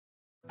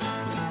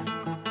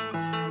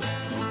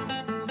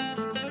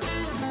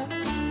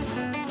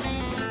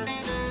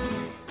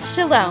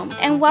Shalom,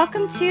 and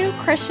welcome to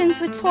Christians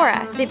with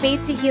Torah, the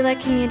Beit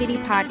Tehillah Community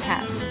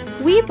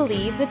Podcast. We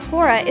believe the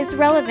Torah is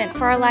relevant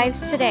for our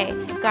lives today,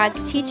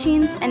 God's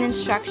teachings and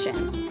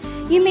instructions.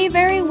 You may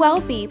very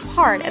well be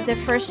part of the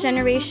first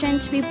generation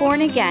to be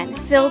born again,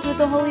 filled with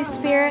the Holy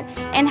Spirit,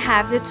 and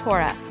have the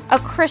Torah, a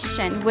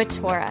Christian with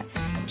Torah.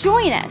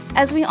 Join us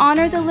as we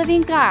honor the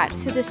living God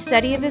through the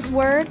study of His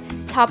Word,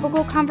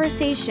 topical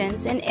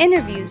conversations, and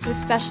interviews with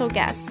special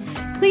guests.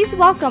 Please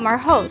welcome our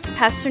hosts,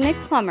 Pastor Nick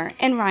Plummer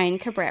and Ryan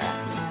Cabrera.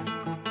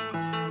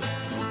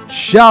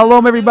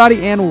 Shalom,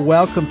 everybody, and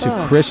welcome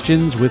to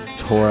Christians with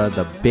Torah,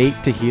 the Beit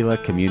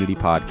Tehillah Community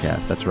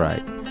Podcast. That's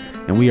right.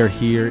 And we are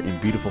here in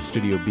beautiful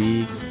Studio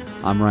B.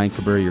 I'm Ryan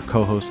Cabrera, your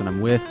co-host, and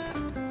I'm with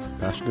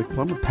Pastor Nick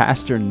Plummer.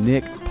 Pastor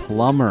Nick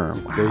Plummer.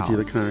 Wow. Beit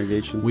Tehillah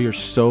congregation. We are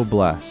so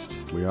blessed.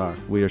 We are.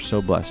 We are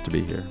so blessed to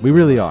be here. We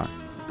really are.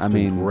 I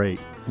mean, great.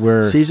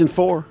 We're season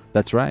 4.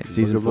 That's right.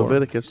 Season 4.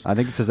 Leviticus. I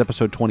think it says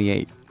episode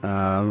 28.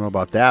 I don't know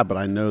about that, but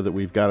I know that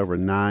we've got over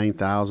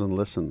 9,000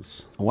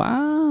 listens.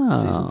 Wow.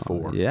 Season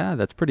 4. Yeah,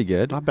 that's pretty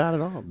good. Not bad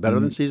at all. Better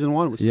than season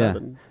 1 with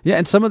 7. Yeah,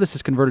 and some of this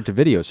is converted to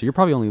video, so you're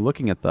probably only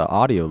looking at the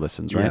audio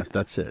listens, right? Yes,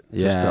 that's it.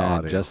 Just the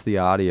audio. Just the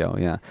audio,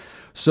 yeah.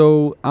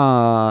 So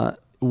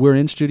we're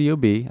in Studio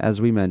B, as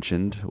we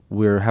mentioned.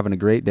 We're having a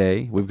great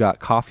day. We've got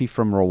coffee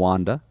from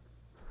Rwanda.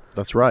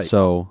 That's right.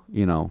 So,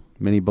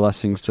 many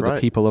blessings to the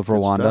people of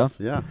Rwanda. Stuff.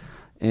 Yeah.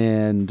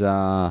 And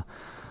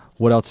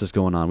what else is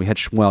going on? We had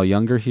Shmuel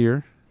Younger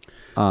here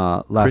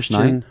last night.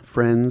 Christian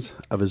Friends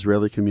of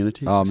Israeli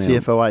Communities. Oh, man.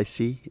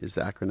 CFOIC is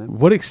the acronym.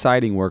 What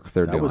exciting work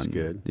they're doing. That was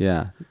good.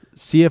 Yeah.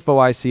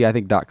 CFOIC, I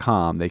think,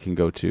 .com they can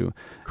go to.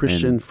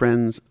 Christian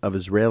Friends of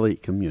Israeli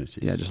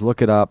Communities. Yeah, just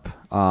look it up.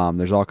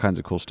 There's all kinds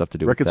of cool stuff to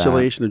do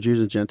Reconciliation of Jews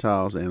and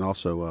Gentiles, and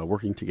also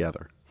working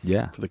together.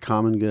 Yeah. For the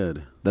common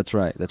good. That's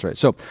right. That's right.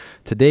 So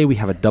today we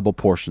have a double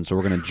portion, so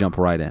we're going to jump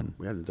right in.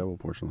 We had a double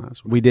portion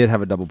last week. We did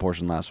have a double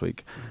portion last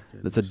week.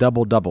 That's a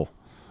double-double.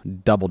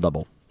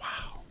 Double-double.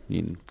 Wow.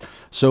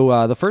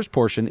 So the first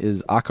portion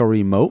is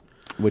Akari Mot,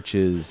 which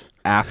is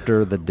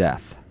after the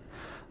death,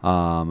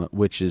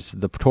 which is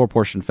the Torah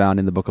portion found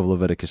in the book of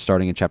Leviticus,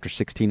 starting in chapter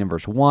 16 and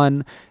verse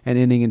 1 and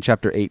ending in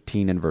chapter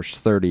 18 and verse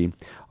 30.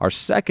 Our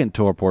second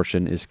Torah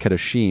portion is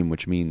Kedoshim,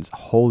 which means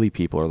holy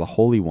people or the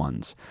holy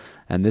ones.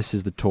 And this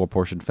is the Torah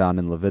portion found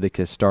in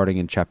Leviticus, starting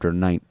in chapter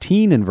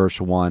 19 and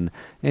verse 1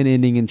 and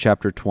ending in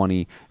chapter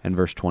 20 and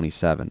verse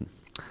 27.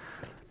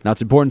 Now,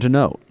 it's important to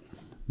note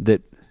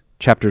that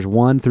chapters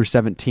 1 through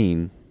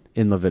 17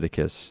 in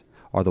Leviticus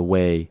are the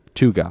way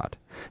to God.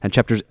 And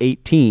chapters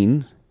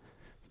 18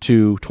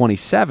 to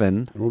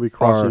 27 we'll be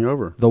crossing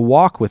over the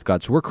walk with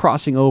God. So we're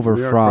crossing over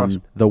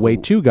from the way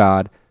to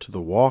God to the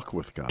walk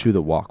with God. To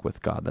the walk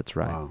with God. That's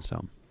right. Wow.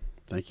 So,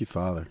 thank you,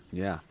 Father.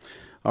 Yeah.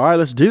 All right,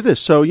 let's do this.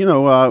 So,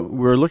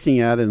 we're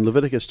looking at in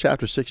Leviticus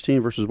chapter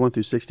 16, verses 1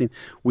 through 16,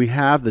 we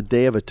have the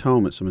Day of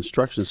Atonement, some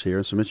instructions here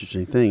and some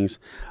interesting things.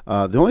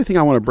 The only thing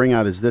I want to bring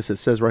out is this. It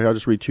says right here, I'll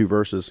just read 2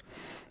 verses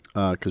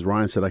because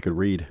Ryan said I could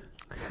read.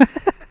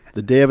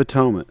 The Day of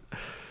Atonement,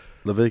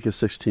 Leviticus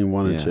 16,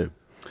 1 and 2.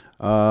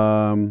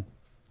 And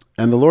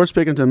the Lord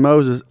spake unto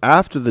Moses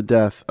after the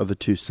death of the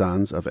 2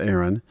 sons of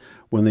Aaron,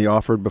 when they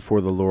offered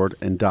before the Lord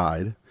and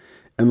died.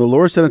 And the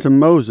Lord said unto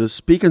Moses,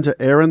 Speak unto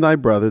Aaron thy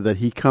brother, that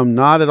he come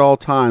not at all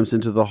times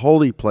into the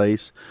holy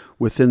place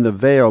within the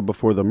veil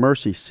before the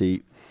mercy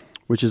seat,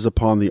 which is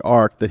upon the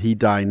ark, that he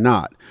die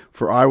not.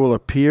 For I will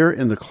appear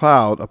in the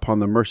cloud upon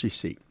the mercy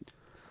seat.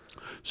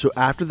 So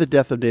after the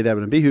death of Nadab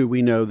and Abihu,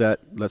 we know that,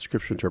 let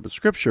Scripture interpret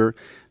Scripture.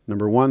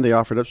 Number 1, they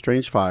offered up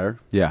strange fire.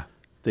 Yeah.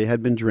 They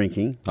had been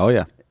drinking. Oh,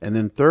 yeah. And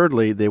then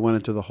thirdly, they went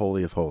into the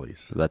Holy of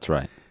Holies. That's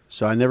right.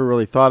 So I never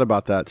really thought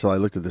about that until I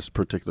looked at this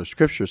particular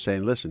scripture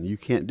saying, listen, you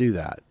can't do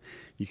that.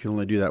 You can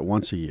only do that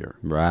once a year.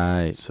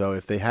 Right. So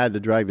if they had to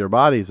drag their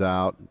bodies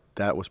out,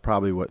 that was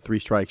probably 3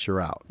 strikes, you're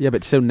out. Yeah,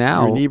 but so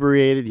now... You're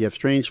inebriated, you have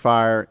strange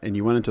fire, and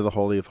you went into the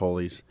Holy of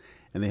Holies,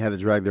 and they had to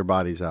drag their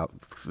bodies out.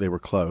 They were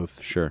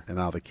clothed. Sure. And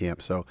out of the camp.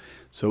 So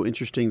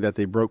interesting that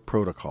they broke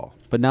protocol.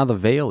 But now the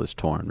veil is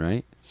torn,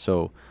 right?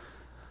 So...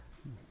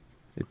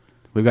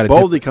 We've got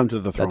boldly come to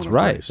the throne of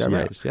grace. That's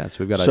right. Yeah. So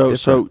we've got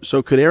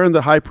so could Aaron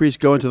the high priest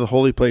go into the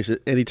holy place at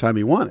any time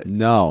he wanted?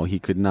 No, he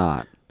could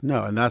not.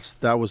 No, and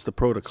that was the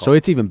protocol. So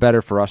it's even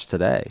better for us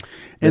today.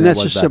 And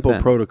that's just simple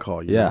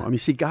protocol. You know? I mean,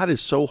 see, God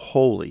is so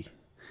holy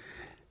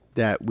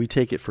that we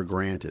take it for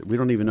granted. We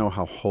don't even know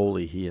how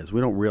holy He is.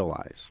 We don't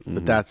realize.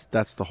 But that's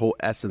the whole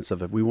essence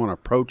of it. If we want to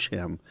approach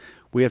Him,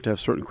 we have to have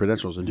certain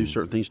credentials and do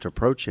certain things to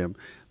approach Him,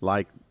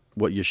 like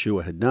what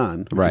Yeshua had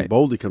done. We can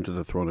boldly come to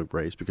the throne of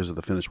grace because of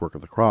the finished work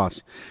of the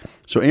cross.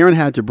 So Aaron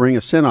had to bring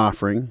a sin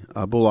offering,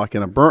 a bullock,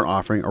 and a burnt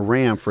offering, a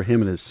ram for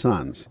him and his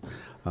sons.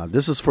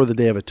 This is for the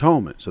Day of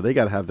Atonement, so they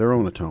got to have their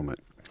own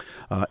atonement.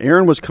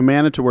 Aaron was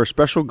commanded to wear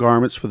special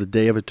garments for the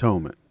Day of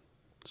Atonement.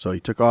 So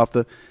he took off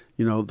the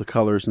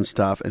colors and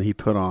stuff, and he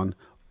put on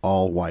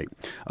all white.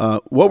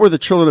 What were the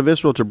children of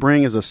Israel to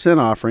bring as a sin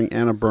offering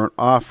and a burnt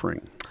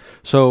offering?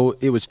 So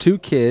it was 2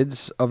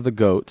 kids of the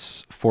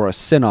goats for a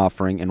sin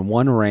offering and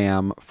 1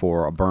 ram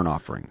for a burnt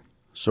offering.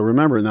 So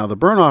remember, now the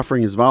burnt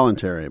offering is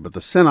voluntary, but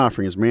the sin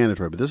offering is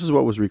mandatory. But this is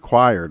what was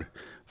required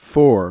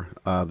for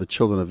the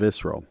children of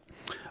Israel.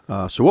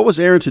 So what was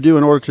Aaron to do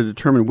in order to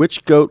determine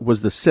which goat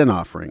was the sin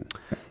offering?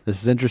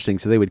 This is interesting.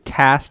 So they would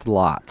cast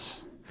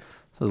lots.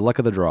 So the luck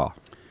of the draw.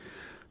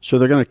 So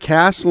they're going to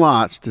cast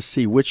lots to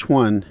see which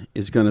one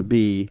is going to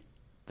be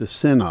the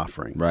sin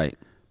offering. Right.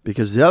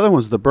 Because the other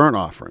one's the burnt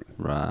offering.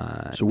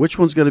 Right. So which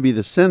one's going to be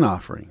the sin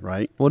offering,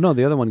 right? Well, no,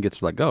 the other one gets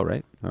to let go,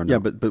 right? Or no? Yeah,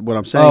 but what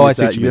I'm saying is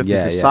that you have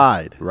to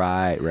decide.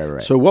 Right.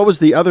 So what was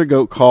the other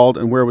goat called,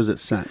 and where was it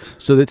sent?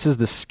 So this is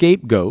the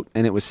scapegoat,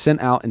 and it was sent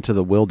out into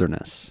the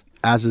wilderness.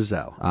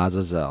 Azazel.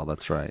 Azazel,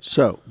 that's right.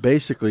 So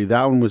basically,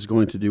 that one was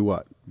going to do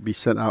what? Be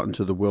sent out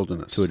into the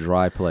wilderness. To a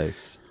dry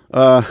place.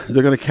 They're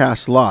going to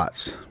cast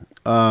lots.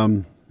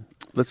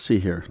 Let's see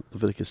here.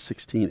 Leviticus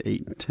 16,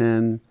 8, and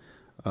 10.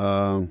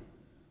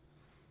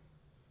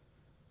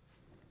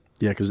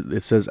 Yeah, because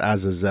it says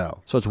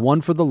Azazel. So it's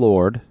one for the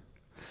Lord,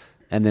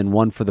 and then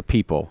one for the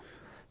people.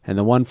 And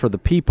the one for the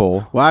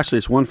people... Well, actually,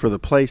 it's one for the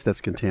place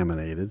that's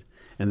contaminated,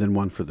 and then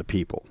one for the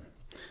people.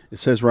 It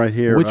says right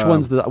here...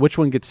 Which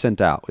one gets sent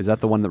out? Is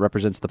that the one that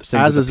represents the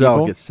sins of the people?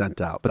 Azazel gets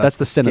sent out. But that's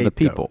the sin of the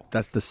people.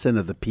 That's the sin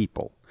of the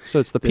people. So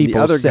it's the Then people's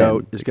the other sin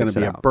goat is that going gets to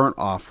be sent a out. burnt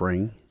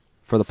offering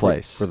For the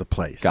place. For the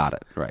place. Got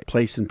it, right.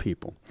 Place and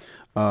people.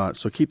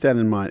 So keep that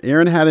in mind.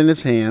 Aaron had in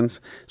his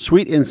hands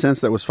sweet incense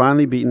that was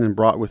finely beaten and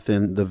brought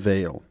within the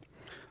veil.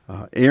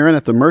 Aaron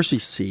at the mercy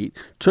seat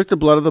took the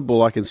blood of the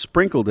bullock and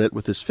sprinkled it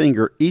with his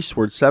finger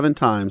eastward 7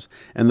 times,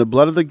 and the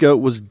blood of the goat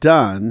was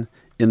done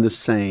in the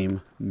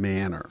same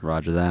manner.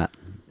 Roger that.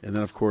 And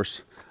then, of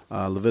course,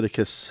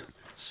 Leviticus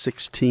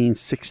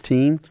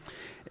 16:16,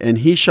 and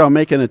he shall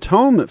make an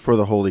atonement for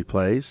the holy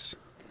place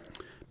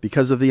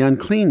because of the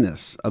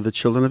uncleanness of the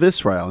children of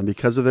Israel, and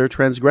because of their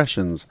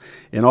transgressions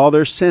and all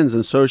their sins,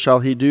 and so shall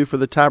he do for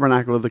the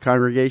tabernacle of the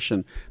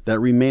congregation that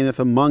remaineth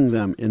among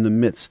them in the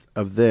midst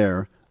of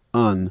their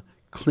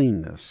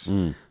uncleanness.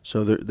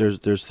 So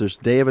there's this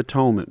Day of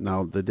Atonement.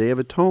 Now, the Day of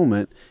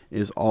Atonement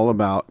is all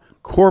about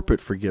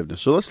corporate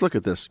forgiveness. So let's look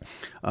at this.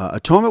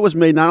 Atonement was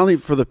made not only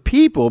for the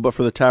people, but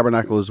for the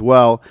tabernacle as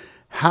well.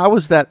 How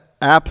is that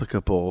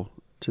applicable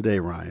today,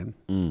 Ryan?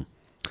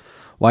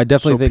 Well, I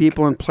definitely think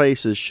people and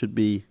places should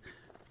be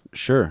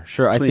Sure.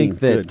 clean, I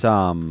think that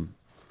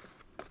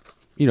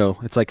good.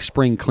 It's like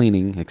spring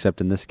cleaning,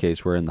 except in this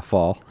case we're in the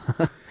fall,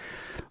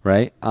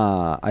 right?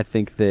 I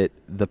think that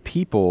the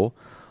people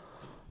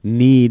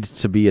need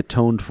to be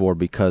atoned for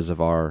because of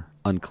our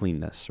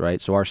uncleanness, right?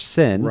 So our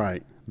sin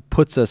right.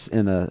 puts us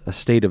in a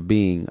state of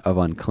being of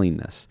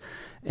uncleanness.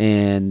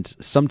 And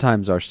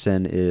sometimes our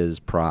sin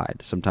is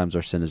pride. Sometimes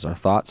our sin is our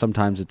thought.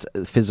 Sometimes it's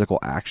physical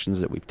actions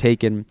that we've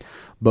taken.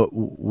 But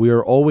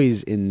we're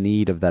always in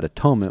need of that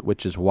atonement,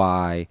 which is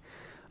why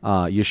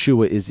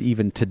Yeshua is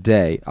even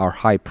today our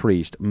high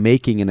priest,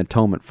 making an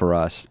atonement for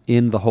us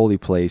in the holy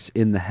place,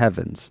 in the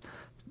heavens,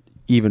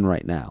 even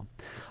right now.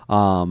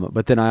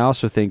 But then I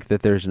also think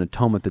that there's an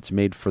atonement that's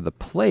made for the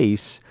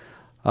place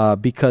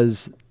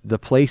because the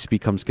place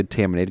becomes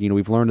contaminated.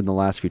 We've learned in the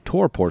last few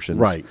Torah portions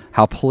right.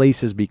 how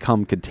places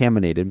become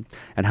contaminated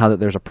and how that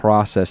there's a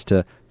process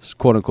to,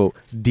 quote-unquote,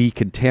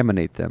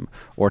 decontaminate them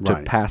or to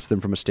right. pass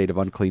them from a state of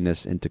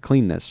uncleanness into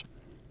cleanness.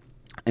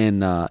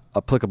 And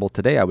applicable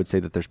today, I would say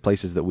that there's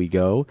places that we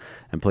go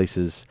and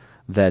places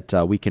that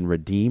we can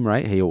redeem,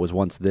 right? Hey, it was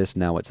once this,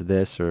 now it's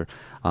this, or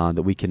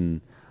that we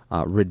can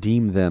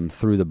redeem them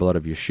through the blood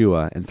of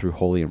Yeshua and through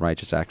holy and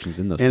righteous actions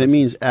in those And places. it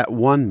means at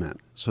one-ment.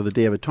 So the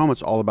Day of Atonement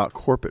is all about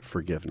corporate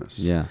forgiveness.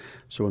 Yeah.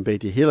 So when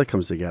Beit Tehillah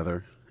comes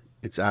together,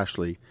 it's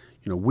actually,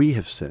 we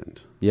have sinned.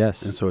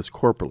 Yes. And so it's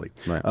corporately.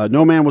 Right.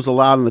 No man was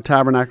allowed in the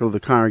tabernacle of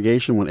the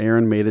congregation when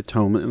Aaron made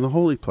atonement in the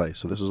holy place.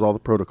 So this is all the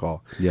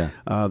protocol. Yeah.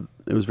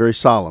 It was very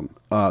solemn.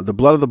 The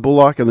blood of the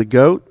bullock and the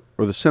goat,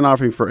 or the sin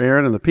offering for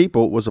Aaron and the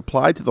people, was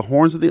applied to the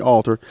horns of the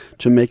altar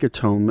to make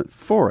atonement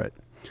for it.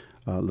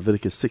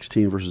 Leviticus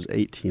 16, verses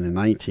 18 and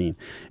 19.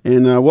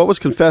 And what was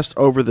confessed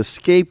over the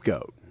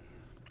scapegoat?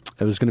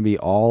 It was going to be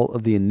all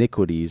of the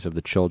iniquities of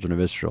the children of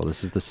Israel.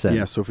 This is the sin.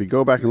 Yeah, so if we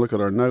go back and look at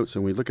our notes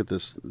and we look at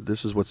this,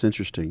 this is what's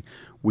interesting.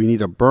 We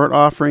need a burnt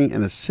offering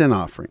and a sin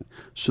offering.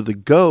 So the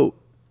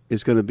goat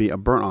is going to be a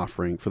burnt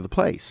offering for the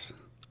place.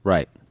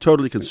 Right.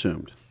 Totally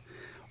consumed.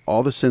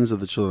 All the sins of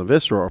the children of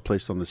Israel are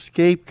placed on the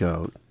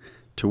scapegoat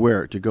to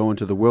where? To go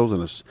into the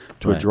wilderness,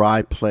 to Right. a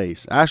dry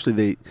place.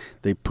 Actually,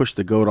 they pushed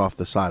the goat off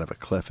the side of a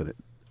cliff, and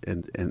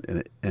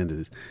it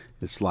ended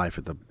its life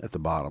at the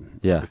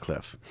bottom Yeah. of the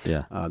cliff.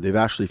 Yeah. They've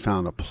actually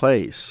found a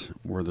place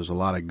where there's a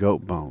lot of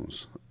goat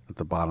bones at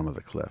the bottom of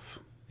the cliff.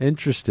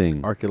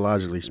 Interesting.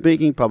 Archaeologically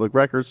speaking, public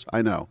records,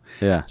 I know.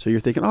 Yeah. So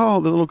you're thinking,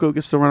 oh, the little goat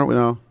gets to run away.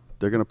 No,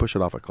 they're going to push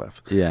it off a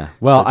cliff. Yeah.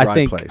 Well, It's a dry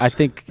I place.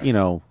 think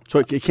So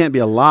it can't be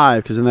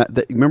alive because in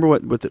that remember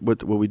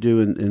what we do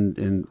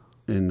in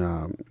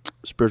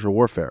spiritual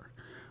warfare.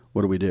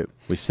 What do?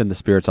 we send the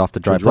spirits off to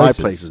dry, dry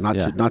places. not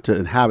Yeah. to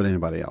inhabit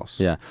anybody else.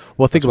 Yeah.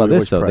 Well, think That's what about we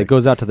this, always though. pray. It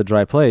goes out to the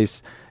dry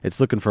place.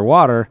 It's looking for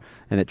water,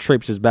 and it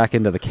traipses back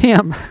into the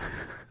camp.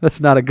 That's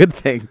not a good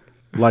thing.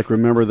 Like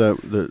remember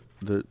the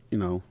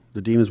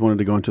The demons wanted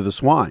to go into the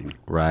swine.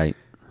 Right.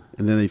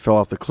 And then they fell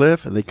off the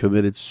cliff and they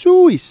committed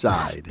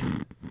suicide.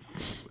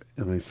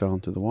 And they fell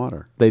into the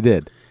water. They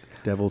did.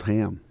 Deviled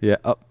ham. Yeah.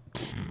 Oh.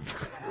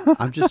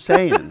 I'm just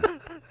saying.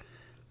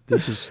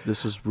 This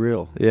is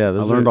real. Yeah, I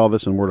learned all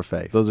this in Word of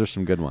Faith. Those are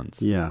some good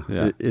ones. Yeah,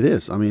 Yeah. it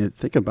is. I mean,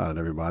 think about it,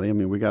 everybody. I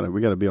mean, we got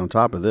to be on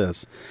top of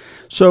this.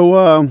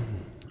 So,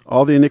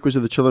 all the iniquities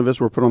of the children of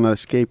Israel were put on that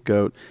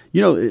scapegoat.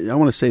 You know, I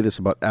want to say this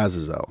about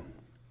Azazel.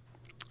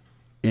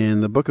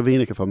 In the Book of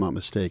Enoch, if I'm not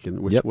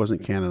mistaken, which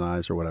wasn't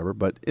canonized or whatever,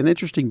 but an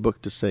interesting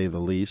book to say the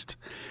least.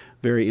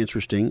 Very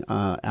interesting.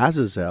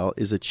 Azazel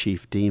is a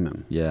chief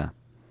demon. Yeah.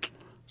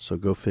 So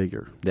go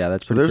figure. Yeah,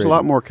 that's so. There's a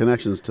lot more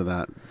connections to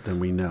that than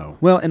we know.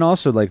 Well, and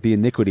also like the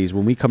iniquities,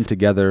 when we come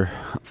together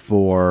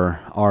for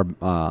our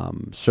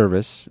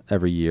service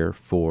every year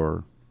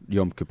for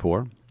Yom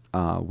Kippur,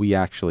 we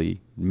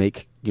actually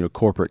make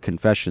corporate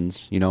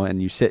confessions,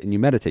 and you sit and you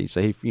meditate. You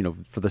say, hey,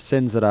 for the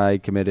sins that I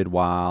committed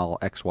while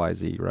X, Y,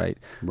 Z, right?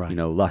 Right.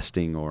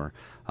 Lusting or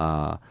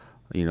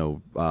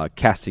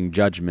casting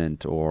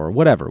judgment or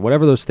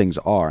whatever those things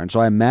are. And so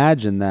I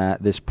imagine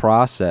that this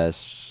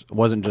process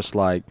wasn't just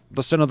like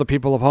the sin of the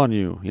people upon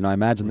you. I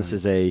imagine this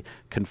is a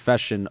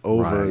confession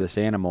over this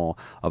animal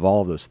of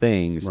all of those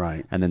things,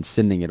 and then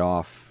sending it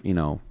off,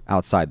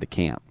 outside the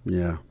camp.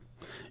 Yeah.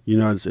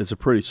 It's a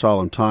pretty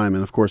solemn time.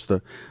 And of course,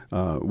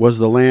 was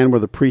the land where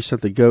the priest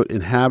sent the goat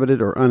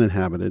inhabited or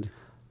uninhabited?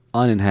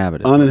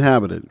 Uninhabited.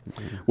 Uninhabited.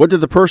 What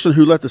did the person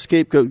who let the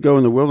scapegoat go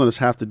in the wilderness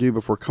have to do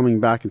before coming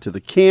back into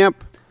the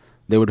camp?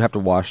 They would have to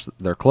wash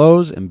their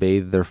clothes and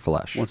bathe their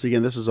flesh. Once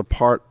again, this is a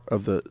part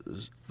of the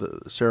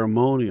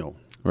ceremonial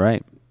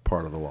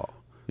part of the law.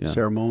 Yeah.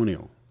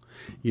 Ceremonial.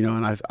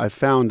 And I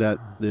found that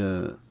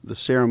the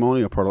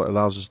ceremonial part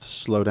allows us to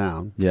slow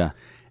down. Yeah.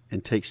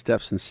 And take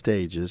steps in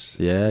stages.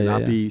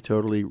 Don't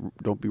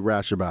be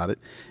rash about it,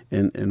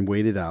 and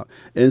wait it out.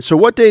 And so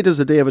what day does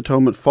the Day of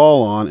Atonement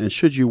fall on, and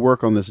should you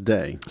work on this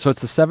day? So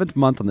it's the 7th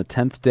month on the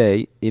 10th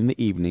day in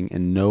the evening,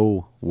 and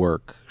no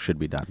work should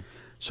be done.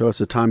 So it's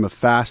a time of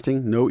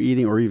fasting, no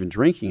eating or even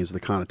drinking is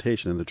the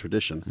connotation in the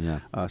tradition.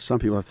 Yeah. Some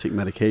people have to take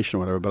medication or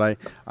whatever, but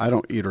I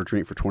don't eat or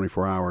drink for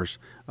 24 hours.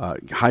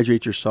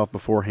 Hydrate yourself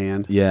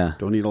beforehand. Yeah.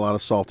 Don't eat a lot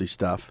of salty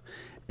stuff.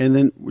 And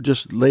then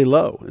just lay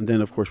low. And then,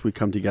 of course, we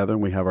come together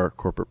and we have our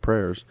corporate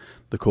prayers,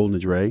 the Kol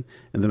Nidre,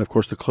 and then, of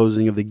course, the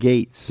closing of the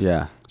gates.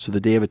 Yeah. So the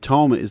Day of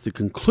Atonement is the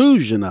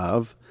conclusion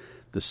of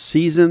the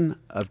season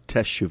of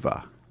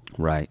Teshuvah.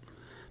 Right.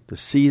 The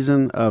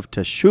season of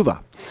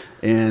Teshuvah.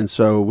 And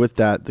so with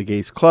that, the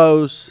gates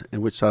close.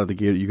 And which side of the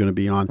gate are you going to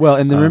be on? Well,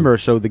 and then remember,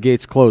 so the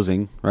gate's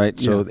closing, right?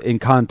 So in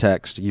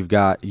context, you've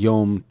got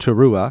Yom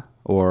Teruah,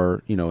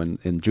 or,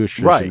 in Jewish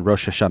tradition,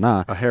 Rosh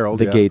Hashanah. A herald,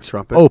 the gates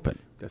trumpet. Open.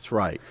 That's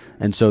right.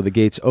 And so the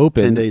gates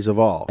open. 10 days of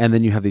all. And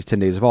then you have these 10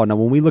 days of all. Now,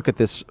 when we look at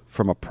this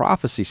from a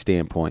prophecy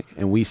standpoint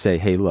and we say,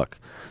 hey, look,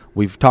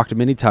 we've talked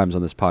many times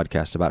on this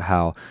podcast about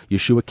how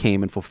Yeshua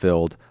came and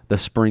fulfilled the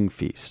spring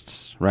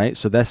feasts, right?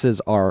 So this is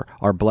our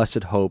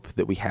blessed hope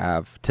that we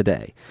have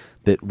today,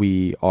 that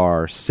we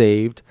are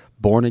saved,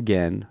 born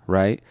again,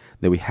 right?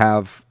 That we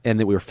have, and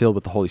that we were filled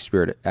with the Holy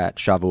Spirit at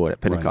Shavuot, at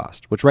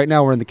Pentecost, which right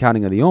now we're in the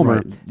counting of the Omer,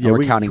 and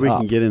we're counting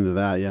up. We can get into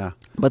that, yeah.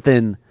 But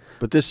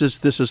this is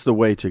the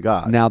way to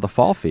God. Now the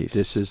fall feast.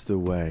 This is the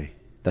way.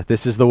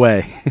 This is the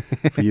way.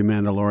 For you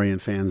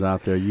Mandalorian fans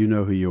out there, you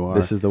know who you are.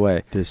 This is the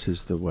way. This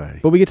is the way.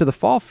 But we get to the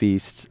fall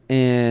feasts,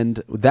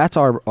 and that's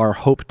our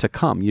hope to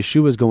come.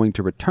 Yeshua is going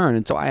to return.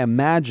 And so I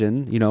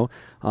imagine,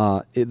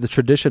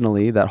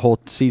 traditionally, that whole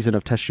season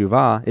of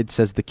Teshuvah, it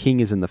says the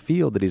king is in the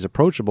field, that he's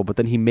approachable, but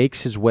then he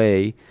makes his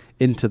way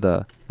into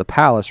the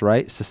palace,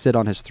 right, to sit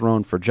on his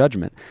throne for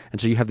judgment.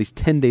 And so you have these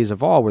 10 days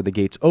of all where the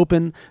gates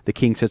open, the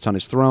king sits on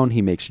his throne,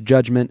 he makes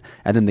judgment,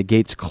 and then the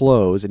gates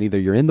close, and either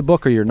you're in the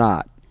book or you're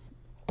not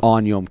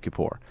on Yom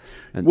Kippur.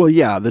 And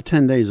the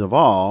 10 days of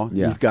all,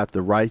 Yeah. you've got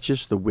the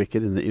righteous, the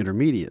wicked, and the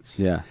intermediates.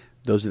 Yeah.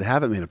 Those that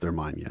haven't made up their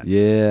mind yet.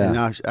 Yeah. And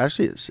now,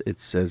 actually, it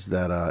says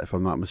that, if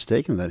I'm not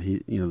mistaken, that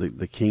he,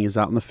 the king is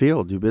out in the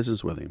field, do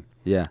business with him.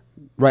 Yeah.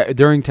 Right,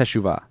 during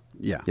Teshuvah.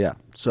 Yeah. Yeah.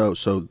 So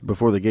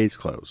before the gates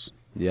close.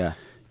 Yeah.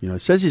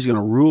 It says he's going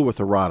to rule with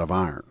a rod of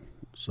iron.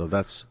 So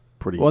that's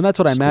pretty. Well, and that's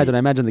what I imagine. steep. I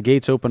imagine the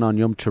gates open on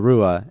Yom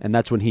Teruah, and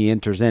that's when he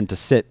enters in to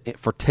sit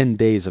for 10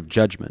 days of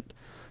judgment.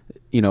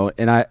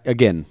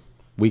 And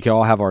we can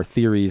all have our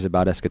theories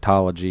about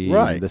eschatology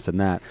Right. and this and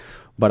that,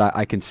 but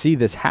I can see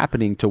this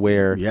happening to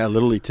where... Yeah,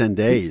 literally 10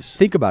 days.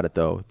 Think about it,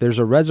 though. There's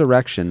a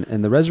resurrection,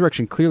 and the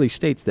resurrection clearly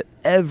states that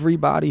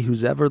everybody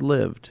who's ever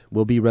lived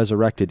will be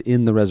resurrected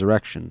in the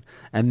resurrection,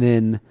 and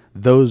then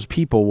those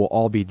people will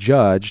all be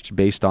judged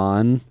based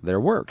on their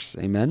works.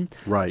 Amen?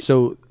 Right.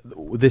 So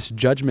this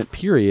judgment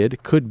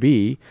period could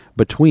be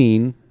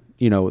between...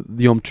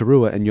 Yom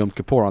Teruah and Yom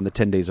Kippur on the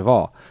 10 days of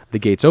all. The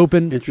gates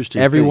open.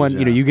 Interesting Everyone,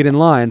 things, yeah. you get in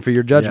line for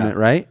your judgment,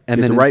 Yeah. right?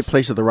 And then the right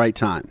place at the right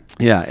time.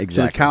 Yeah, So the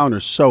exactly. calendar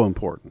is so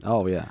important.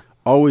 Oh, yeah.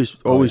 Always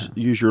yeah.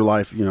 use your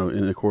life,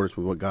 in accordance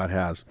with what God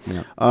has.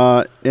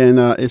 Yeah. And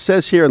it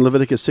says here in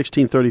Leviticus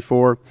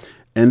 16:34,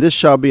 And this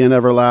shall be an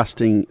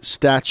everlasting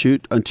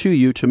statute unto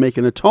you to make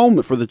an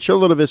atonement for the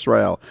children of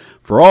Israel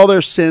for all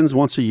their sins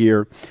once a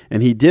year.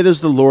 And he did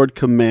as the Lord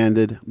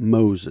commanded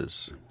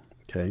Moses.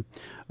 Okay.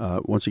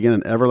 Once again,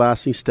 an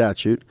everlasting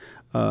statute.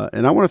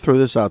 And I want to throw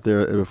this out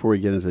there before we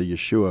get into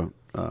Yeshua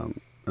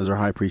as our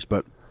high priest.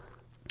 But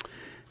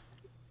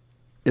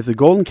if the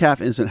golden calf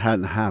incident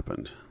hadn't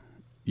happened,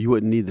 you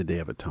wouldn't need the Day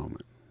of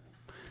Atonement.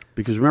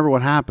 Because remember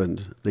what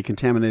happened. They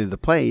contaminated the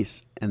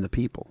place and the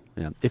people.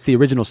 Yeah. If the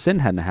original sin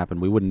hadn't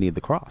happened, we wouldn't need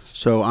the cross.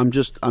 So I'm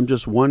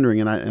just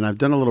wondering, and I've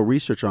done a little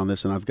research on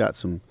this, and I've got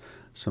some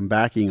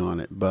backing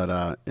on it.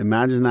 But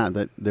imagine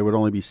that there would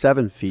only be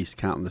 7 feasts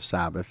counting the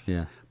Sabbath.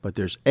 Yeah. But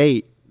there's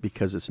 8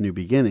 because it's new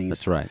beginnings.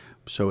 That's right.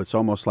 So it's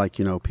almost like,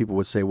 people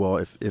would say, well,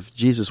 if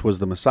Jesus was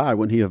the Messiah,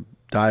 wouldn't he have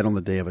died on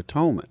the Day of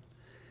Atonement?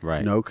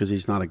 Right. No, because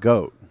he's not a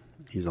goat.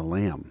 He's a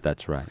lamb.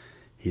 That's right.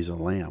 He's a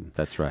lamb.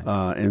 That's right.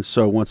 And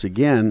so once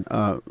again,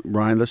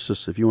 Ryan, let's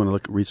just, if you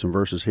want to read some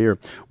verses here.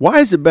 Why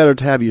is it better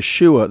to have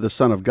Yeshua, the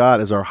Son of God,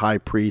 as our high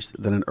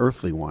priest than an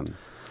earthly one?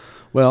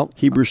 Well,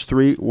 Hebrews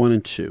 3, 1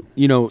 and 2.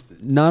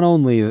 Not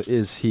only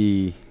is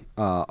he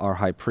our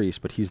high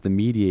priest, but he's the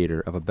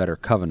mediator of a better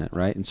covenant,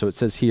 right? And so it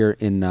says here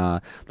in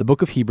the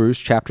book of Hebrews,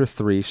 chapter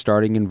 3,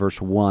 starting in verse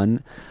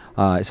 1,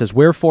 it says,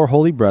 "Wherefore,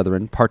 holy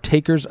brethren,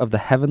 partakers of the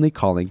heavenly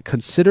calling,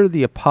 consider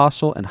the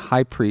apostle and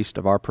high priest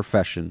of our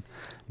profession,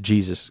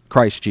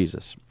 Christ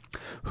Jesus,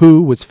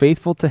 who was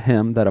faithful to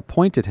him that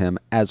appointed him,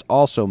 as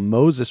also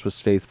Moses was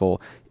faithful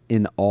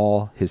in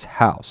all his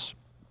house."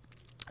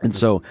 And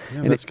so,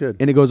 that's good.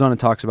 And it goes on and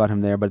talks about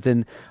him there. But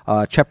then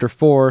chapter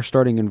 4,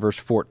 starting in verse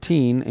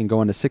 14 and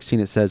going to 16,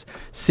 it says,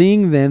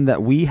 "Seeing then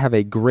that we have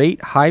a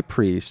great high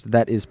priest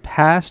that is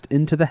passed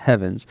into the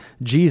heavens,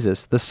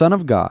 Jesus, the Son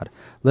of God,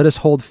 let us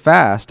hold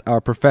fast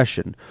our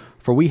profession.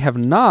 For we have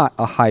not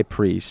a high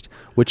priest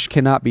which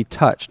cannot be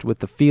touched with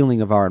the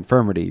feeling of our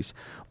infirmities,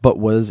 but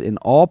was in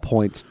all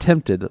points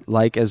tempted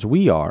like as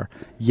we are,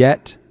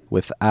 yet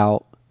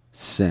without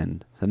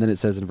sin." And then it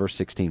says in verse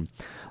 16,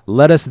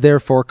 "Let us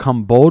therefore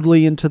come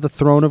boldly into the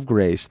throne of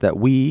grace, that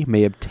we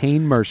may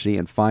obtain mercy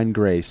and find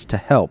grace to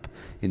help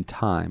in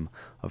time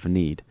of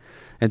need."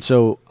 And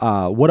so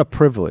what a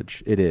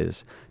privilege it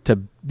is to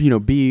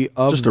be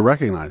of... Just a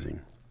recognizing.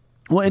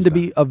 Well, and to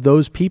be of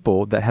those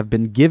people that have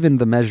been given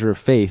the measure of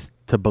faith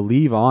to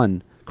believe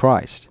on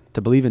Christ,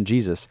 to believe in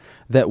Jesus,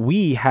 that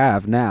we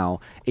have now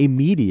a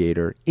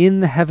mediator in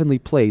the heavenly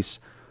place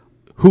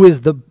who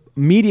is the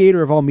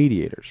mediator of all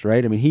mediators,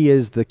 right? I mean, he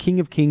is the King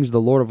of Kings,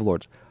 the Lord of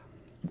Lords,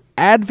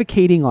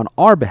 advocating on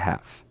our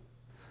behalf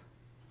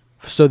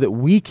so that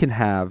we can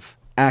have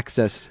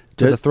access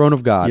to the throne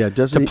of God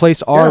to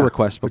place our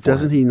request before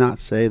Doesn't he not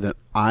say that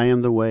I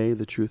am the way,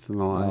 the truth, and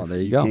the life? Oh, there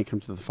you go. You can't come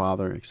to the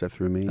Father except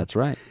through me. That's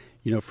right.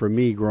 For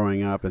me,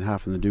 growing up and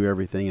having to do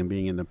everything and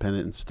being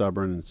independent and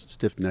stubborn and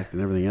stiff-necked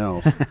and everything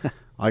else,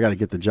 I got to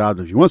get the job.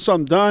 If you want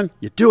something done,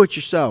 you do it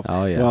yourself.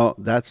 Oh, yeah. Well,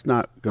 that's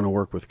not going to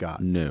work with God.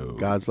 No.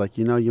 God's like,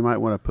 you might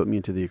want to put me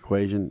into the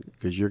equation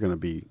because your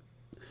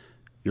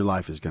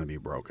life is going to be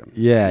broken.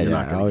 Yeah, You're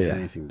not going to get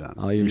anything done.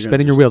 Oh, you're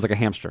spinning your wheels like a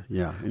hamster.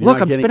 Yeah.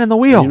 Look, I'm spinning the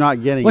wheel. You're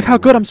not getting Look how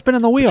good I'm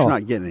spinning the wheel. You're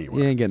not getting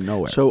anywhere. You ain't getting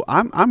nowhere. So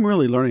I'm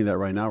really learning that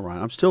right now,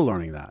 Ryan. I'm still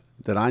learning that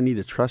I need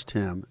to trust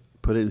him,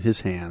 put it in his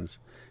hands,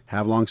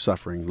 have long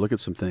suffering, look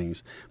at some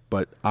things.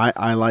 But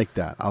I like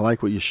that. I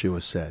like what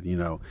Yeshua said.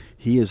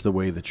 He is the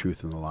way, the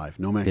truth, and the life.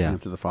 No man can come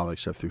to the Father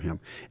except through him.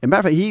 And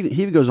matter of fact, he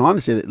even goes on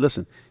to say that,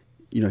 listen,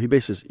 he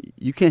basically says,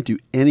 you can't do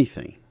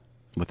anything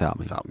without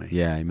me.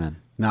 Yeah, amen.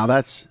 Now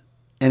that's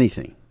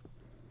anything.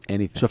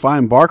 Anything. So if I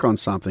embark on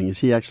something, is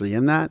he actually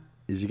in that?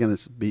 Is he going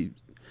to be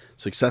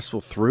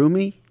successful through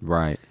me?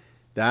 Right.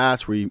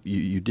 That's where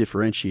you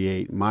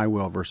differentiate my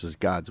will versus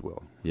God's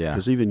will. Yeah.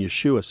 Because even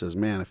Yeshua says,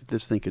 man, if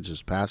this thing could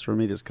just pass from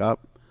me, this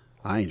cup,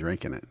 I ain't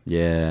drinking it.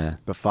 Yeah.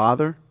 But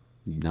Father,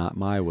 not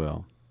my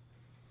will.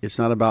 It's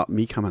not about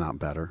me coming out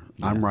better.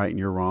 Yeah. I'm right and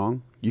you're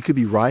wrong. You could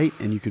be right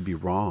and you could be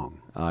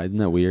wrong. Isn't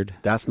that weird?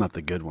 That's not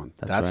the good one.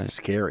 That's right.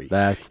 Scary.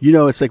 That's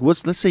it's like,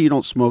 let's say you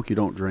don't smoke, you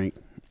don't drink,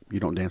 you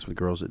don't dance with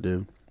girls that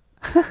do.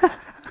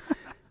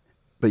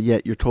 But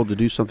yet you're told to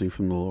do something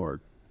from the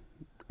Lord.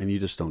 And you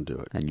just don't do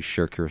it. And you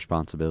shirk your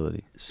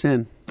responsibility.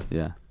 Sin.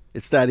 Yeah.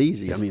 It's that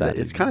easy.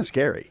 It's kind of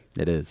scary.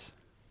 It is.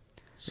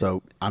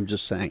 So I'm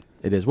just saying.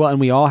 It is. Well, and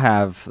we all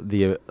have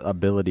the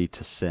ability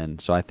to sin.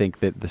 So I think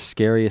that the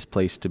scariest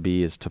place to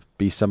be is to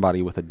be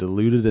somebody with a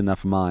deluded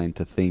enough mind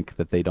to think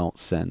that they don't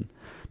sin,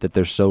 that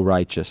they're so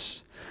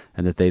righteous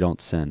and that they don't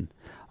sin.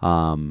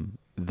 And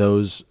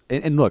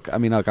look,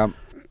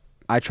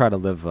 I try to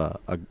live a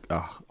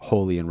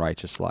holy and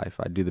righteous life.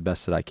 I do the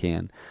best that I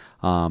can.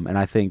 And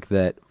I think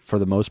that for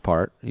the most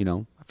part,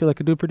 I feel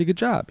like I do a pretty good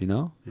job,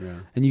 Yeah.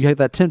 And you get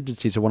that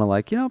tendency to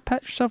want to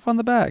pat yourself on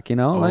the back, hey,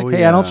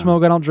 I don't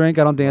smoke, I don't drink,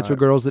 I don't dance with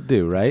girls that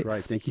do, right? That's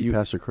right. Thank you,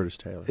 Pastor Curtis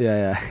Taylor.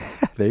 Yeah.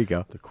 There you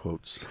go. The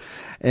quotes.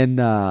 And,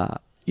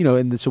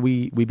 and so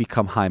we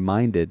become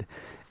high-minded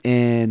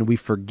and we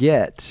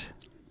forget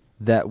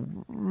that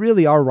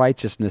really our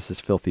righteousness is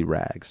filthy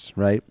rags,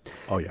 right?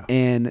 Oh, yeah.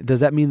 And does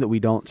that mean that we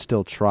don't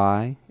still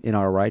try in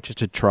our righteousness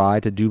to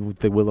try to do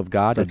the will of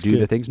God, That's to do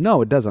the good. things?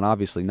 No, it doesn't,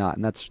 obviously not.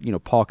 And that's,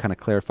 Paul kind of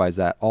clarifies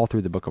that all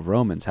through the book of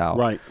Romans, how,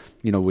 Right.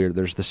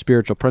 there's the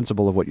spiritual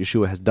principle of what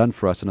Yeshua has done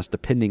for us and us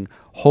depending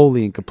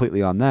wholly and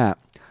completely on that,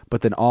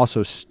 but then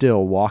also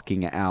still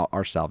walking out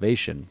our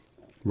salvation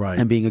Right.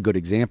 and being a good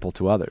example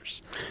to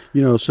others.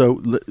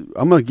 So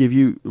I'm going to give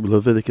you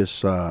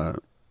Leviticus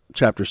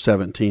chapter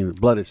 17.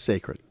 Blood is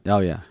sacred. Oh,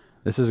 yeah.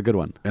 This is a good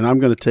one. And I'm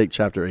going to take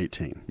chapter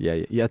 18.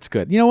 Yeah, that's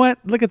good. You know what?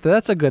 Look at that.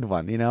 That's a good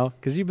one,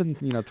 because you've been,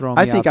 throwing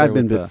me I think out I've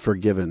there been with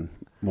forgiven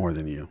more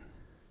than you.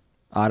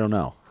 I don't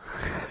know.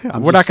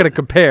 I'm We're not just- going to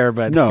compare,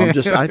 but No,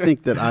 I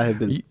think that I have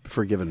been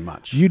forgiven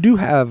much. you do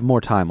have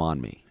more time on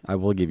me. I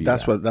will give you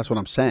That's that. what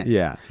I'm saying.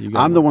 Yeah, you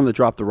got I'm the one that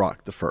dropped the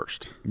rock the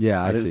first.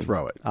 Yeah, I didn't see.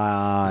 throw it.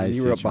 I You see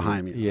were what up you mean.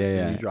 behind me. Yeah, and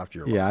yeah. you dropped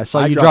your rock. Yeah, I saw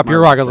I you dropped drop my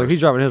your rock. I was like, first. he's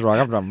dropping his rock.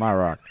 I'm dropping my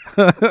rock.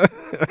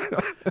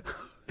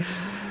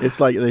 It's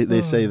like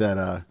they say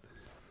that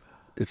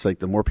it's like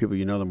the more people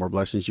you know, the more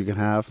blessings you can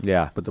have.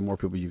 Yeah. But the more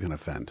people you can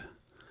offend,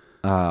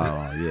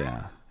 Oh,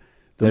 yeah.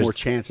 the There's- more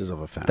chances of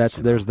offense.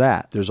 There's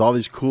that. There's all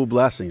these cool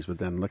blessings, but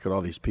then look at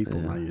all these people.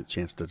 Now you get a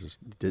chance to just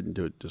didn't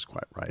do it just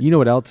quite right. You know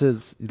what else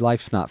is?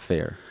 Life's not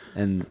fair.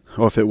 And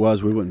Oh, if it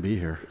was, we wouldn't be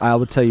here. I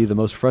would tell you the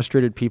most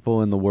frustrated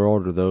people in the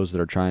world are those that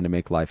are trying to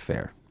make life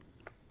fair.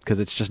 Because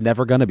it's just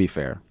never going to be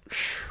fair.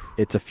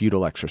 It's a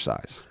futile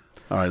exercise.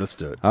 All right, let's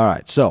do it. All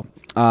right, so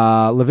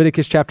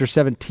Leviticus chapter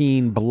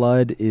 17,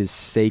 blood is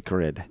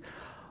sacred.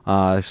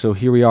 So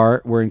here we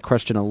are. We're in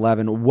question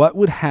 11. What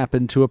would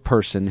happen to a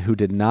person who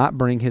did not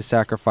bring his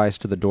sacrifice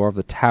to the door of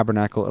the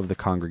tabernacle of the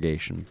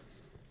congregation?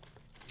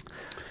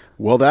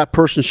 Well, that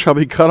person shall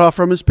be cut off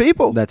from his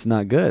people. That's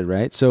not good,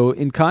 right? So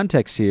in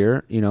context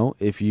here,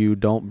 if you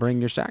don't bring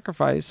your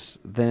sacrifice,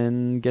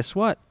 then guess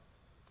what?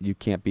 You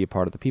can't be a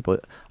part of the people.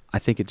 I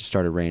think it just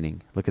started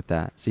raining. Look at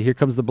that. See, here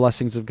comes the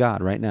blessings of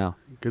God right now.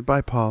 Goodbye,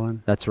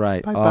 Pollen. That's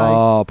right. Bye-bye.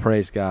 Oh,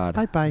 praise God.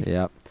 Bye-bye.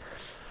 Yep.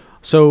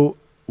 So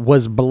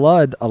was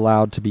blood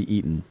allowed to be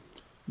eaten?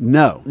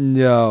 No.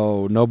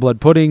 No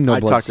blood pudding, no I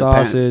blood talked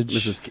sausage.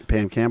 to Mrs.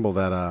 Pam Campbell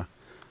that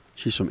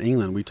she's from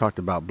England. We talked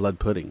about blood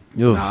pudding.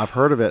 Oof. Now, I've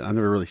heard of it. I've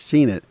never really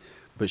seen it.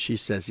 But she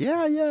says,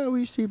 yeah, we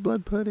used to eat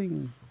blood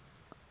pudding.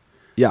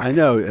 Yeah. I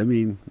know. I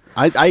mean,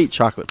 I eat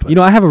chocolate pudding.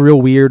 I have a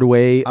real weird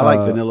way. I like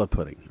vanilla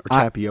pudding or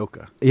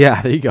tapioca.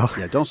 Yeah, there you go.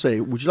 Yeah, don't say,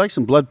 would you like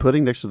some blood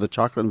pudding next to the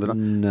chocolate and vanilla?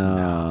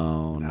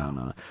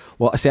 No.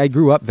 Well, see, I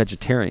grew up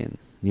vegetarian.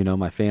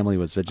 My family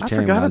was vegetarian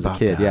when forgot I was a about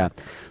kid. that. Yeah.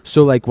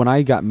 So like when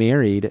I got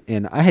married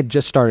and I had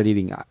just started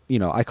eating,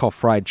 I call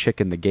fried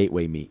chicken the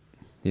gateway meat,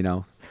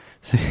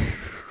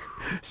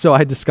 So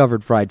I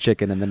discovered fried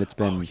chicken and then it's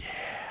been,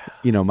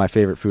 my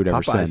favorite food ever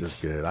Popeyes since.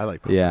 is good. I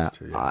like Popeyes Yeah,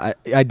 too. Yeah.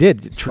 I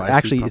did. Spicy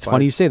Actually, it's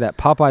funny you Popeyes. say that.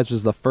 Popeyes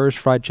was the first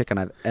fried chicken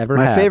I've ever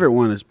My had. favorite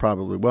one is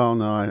probably,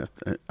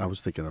 I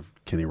was thinking of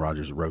Kenny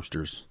Rogers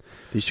Roasters.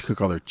 They used to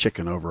cook all their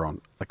chicken over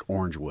on like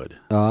Orangewood.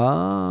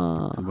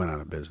 Ah, It went out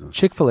of business.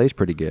 Chick-fil-A's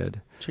pretty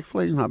good.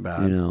 Chick-fil-A's not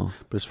bad. You know.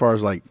 But as far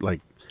as like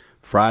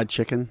fried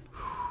chicken,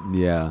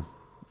 Yeah,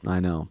 I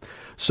know.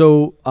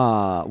 So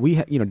we,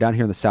 down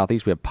here in the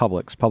southeast, we have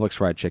Publix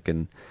fried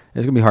chicken.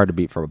 It's gonna be hard to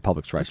beat for a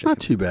Publix fried it's chicken. not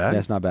too bad. Yeah,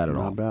 it's not bad at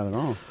all. Not bad at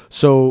all.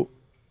 So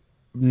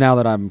now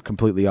that I'm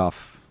completely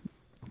off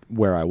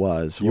where I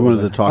was, You what was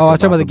wanted I- to talk I was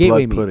talking about about the the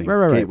gateway blood meat. pudding.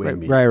 Right, Gateway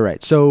meat.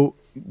 right. So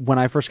when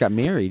I first got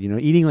married,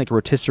 eating like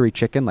rotisserie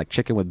chicken, like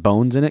chicken with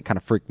bones in it, kind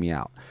of freaked me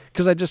out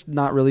because I just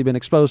not really been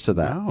exposed to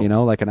that.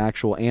 No. Like an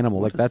actual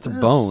animal, like is that's a this?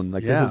 bone.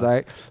 Like Yeah. this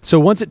is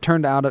So once it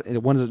turned out,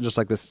 it wasn't just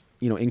like this,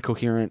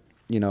 incoherent,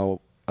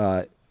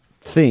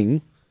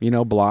 thing,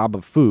 blob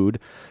of food,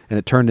 and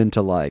it turned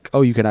into like,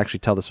 oh, you can actually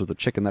tell this was a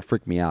chicken. That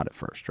freaked me out at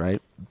first,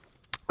 right?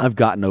 I've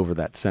gotten over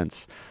that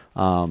since.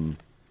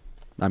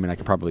 I mean, I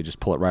could probably just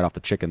pull it right off the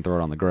chicken, throw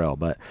it on the grill,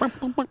 but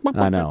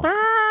I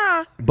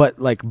know. But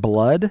like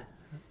blood,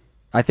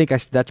 I think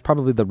that's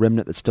probably the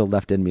remnant that's still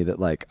left in me that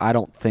like I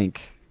don't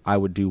think I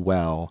would do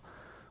well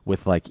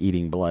with like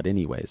eating blood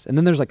anyways. And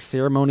then there's like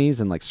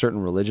ceremonies and like certain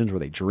religions where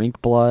they drink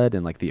blood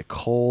and like the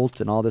occult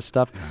and all this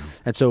stuff.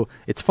 And so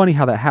it's funny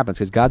how that happens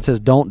because God says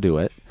don't do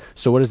it.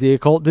 So what does the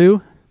occult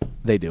do?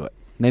 They do it.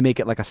 And they make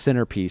it like a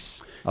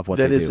centerpiece of what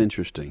That they is do.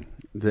 interesting.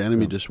 The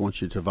enemy just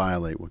wants you to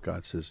violate what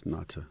God says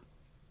not to.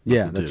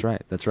 Yeah, to that's do.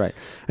 right. That's right.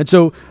 And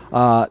so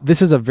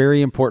this is a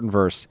very important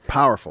verse.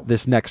 Powerful.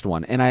 This next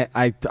one, and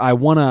I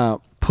want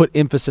to put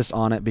emphasis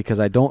on it because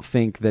I don't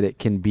think that it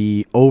can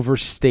be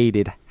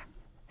overstated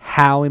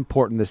how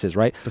important this is,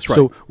 right? That's right.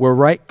 So we're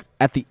right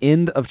at the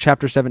end of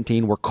chapter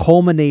 17. We're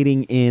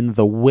culminating in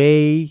the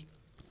way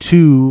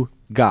to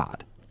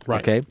God.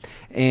 Right. Okay.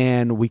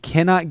 And we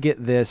cannot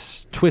get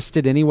this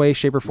twisted any way,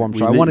 shape, or form.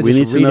 So I We want to need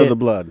just to read know it the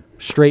blood.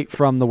 straight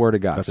from the Word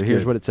of God. That's So here's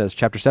good. what it says,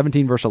 chapter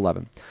 17, verse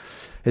 11.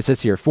 It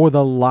says here, "For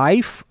the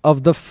life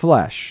of the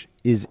flesh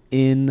is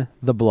in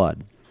the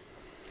blood,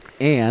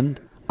 and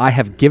I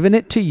have given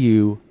it to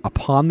you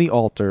upon the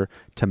altar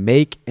to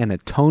make an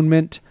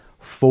atonement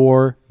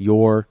for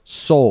your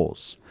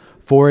souls.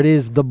 For it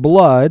is the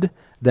blood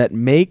that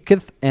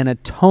maketh an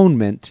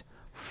atonement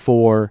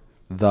for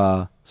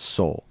the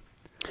soul.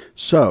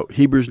 So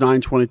Hebrews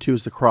 9:22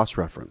 is the cross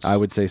reference. I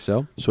would say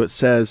so. So it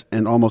says,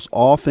 and almost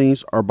all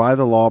things are by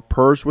the law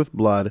purged with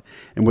blood,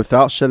 and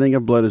without shedding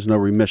of blood is no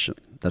remission.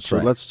 That's right.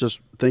 right. Let's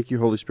just, thank you,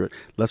 Holy Spirit.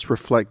 Let's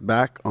reflect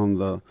back on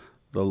the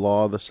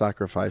law of the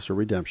sacrifice or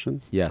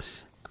redemption.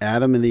 Yes.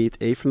 Adam and Eve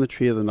ate from the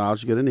tree of the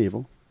knowledge of good and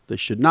evil. They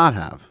should not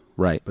have,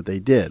 Right. but they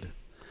did.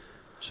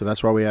 So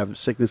that's why we have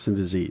sickness and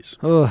disease,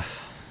 Ugh.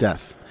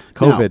 death.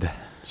 COVID. Now,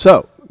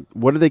 so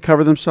what did they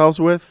cover themselves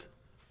with?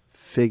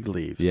 Fig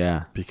leaves.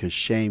 Yeah. Because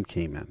shame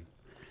came in.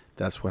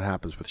 That's what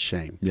happens with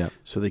shame. Yeah.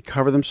 So they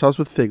cover themselves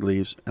with fig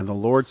leaves, and the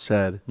Lord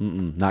said,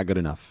 Not good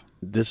enough.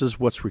 this is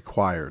what's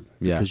required.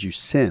 Yeah. Because you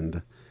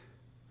sinned.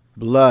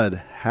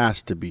 Blood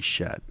has to be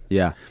shed.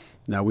 Yeah.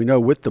 Now, we know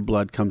with the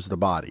blood comes the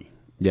body.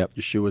 Yep.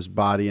 Yeshua's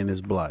body and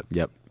his blood.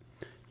 Yep.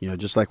 You know,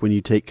 just like when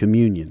you take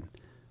communion.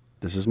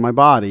 This is my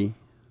body.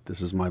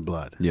 This is my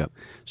blood. Yep.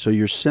 So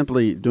you're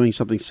simply doing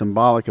something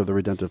symbolic of the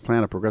redemptive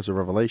plan of progressive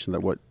revelation,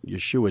 that what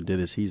Yeshua did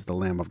is he's the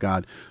Lamb of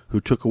God who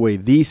took away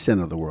the sin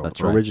of the world,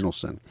 That's right. original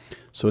sin.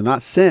 So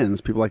not sins.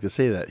 People like to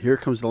say that. Here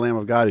comes the Lamb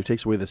of God who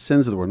takes away the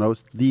sins of the world. No,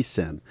 it's the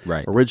sin,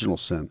 Right. original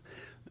sin.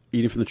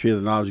 Eating from the tree of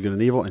the knowledge of good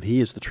and evil, and he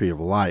is the tree of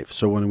life.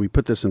 So when we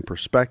put this in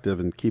perspective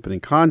and keep it in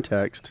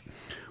context,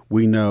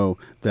 we know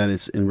that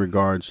it's in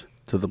regards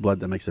to the blood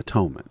that makes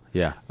atonement.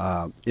 Yeah.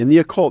 In the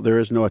occult, there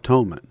is no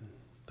atonement.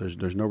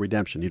 There's no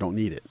redemption. You don't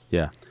need it.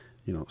 Yeah.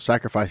 You know,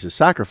 sacrifice is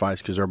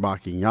sacrifice because they're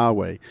mocking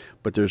Yahweh,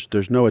 but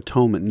there's no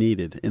atonement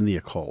needed in the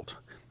occult.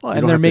 Well, You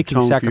and don't they're have to making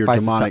atone for your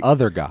sacrifices demonic- to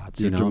other gods.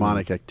 Your You know?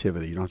 demonic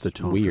activity. You don't have to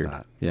atone Weird. for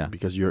that. Yeah.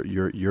 Because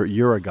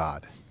you're a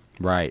god.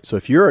 Right. So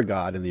if you're a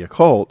god in the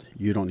occult,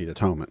 you don't need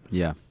atonement.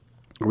 Yeah.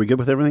 Are we good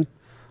with everything?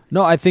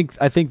 No, I think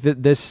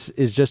that this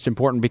is just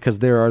important because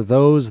there are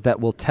those that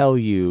will tell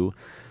you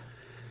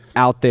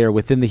out there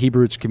within the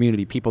Hebrew roots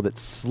community, people that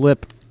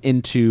slip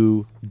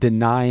into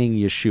denying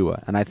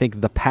Yeshua. And I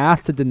think the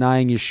path to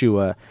denying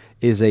Yeshua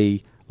is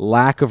a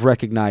lack of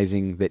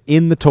recognizing that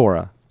in the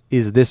Torah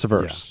is this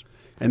verse.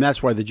 And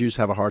that's why the Jews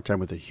have a hard time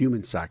with the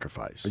human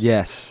sacrifice.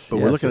 Yes. But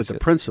we're looking at the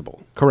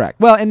principle. Correct.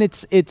 Well, and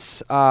it's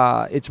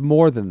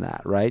more than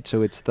that, right?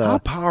 So it's How the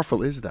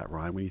powerful is that,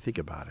 Ryan, when you think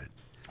about it?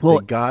 Well-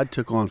 that God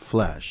took on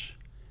flesh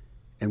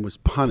and was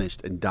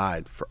punished and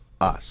died for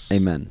us.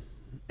 Amen.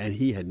 And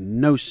he had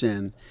no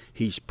sin.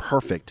 He's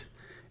perfect.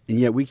 And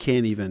yet we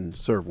can't even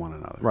serve one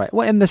another. Right.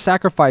 Well, and the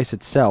sacrifice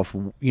itself,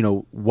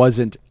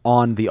 wasn't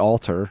on the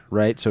altar,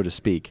 right, so to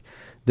speak.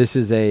 This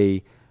is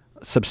a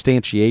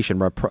substantiation,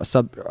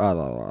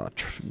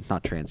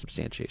 not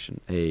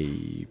transubstantiation,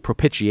 a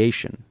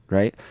propitiation,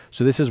 right?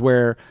 So this is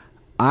where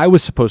I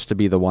was supposed to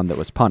be the one that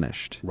was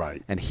punished,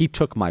 Right. And he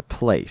took my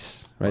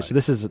place, right? Right. So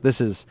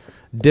this is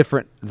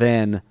different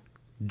than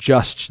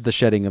just the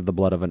shedding of the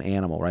blood of an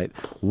animal, right?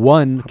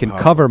 One can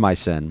powerful. cover my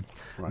sin,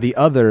 Right. the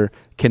other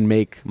can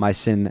make my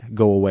sin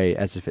go away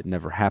as if it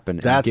never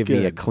happened That's and give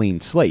me a good. clean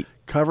slate.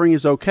 Covering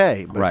is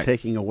okay, but Right.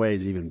 taking away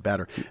is even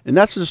better. And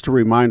that's just a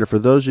reminder for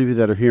those of you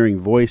that are hearing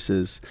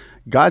voices.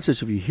 God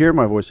says, if you hear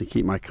my voice and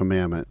keep my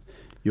commandment,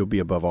 you'll be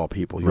above all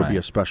people. You'll be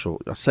Right.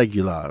 a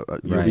segula.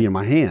 You'll Right. be in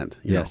my hand.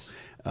 Yes.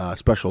 A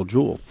special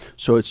jewel.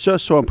 So it's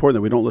just so important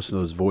that we don't listen to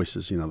those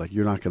voices. Like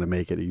you're not going to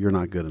make it, or you're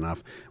not good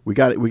enough. We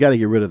got to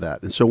get rid of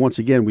that. And so once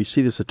again, we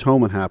see this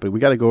atonement happening. We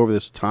got to go over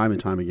this time and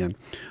time again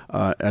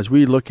as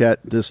we look at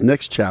this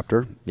next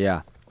chapter.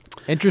 Yeah.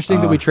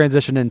 Interesting that we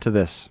transition into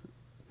this.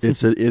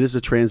 It is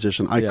a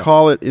transition. I Yeah.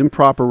 call it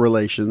improper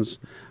relations,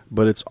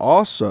 but it's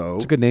also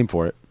It's a good name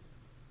for it.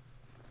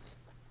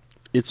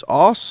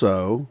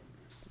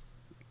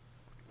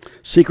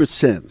 secret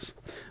sins.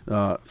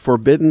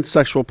 Forbidden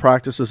sexual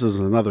practices is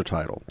another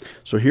title.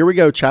 So here we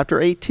go, chapter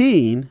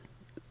 18.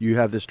 You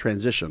have this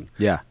transition.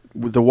 Yeah.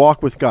 With the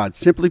walk with God.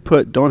 Simply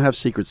put, don't have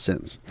secret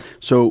sins.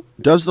 So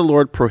does the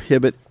Lord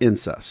prohibit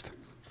incest?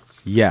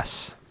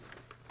 Yes.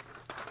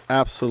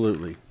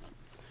 Absolutely.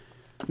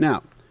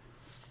 Now,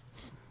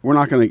 we're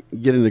not going to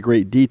get into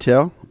great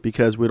detail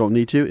because we don't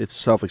need to. It's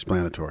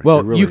self-explanatory. Well,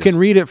 It really you can is.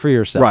 read it for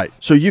yourself. Right.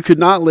 So you could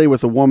not lay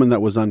with a woman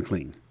that was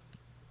unclean.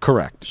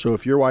 Correct. So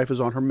if your wife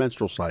is on her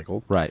menstrual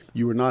cycle, Right.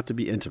 you are not to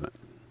be intimate.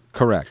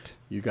 Correct.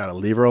 You got to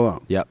leave her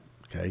alone. Yep.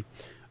 Okay.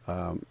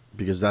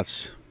 Because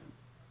that's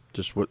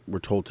just what we're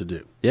told to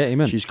do. Yeah,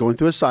 amen. She's going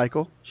through a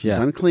cycle. She's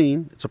Yeah.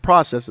 unclean. It's a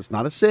process. It's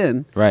not a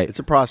sin. Right. It's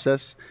a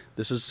process.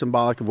 This is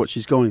symbolic of what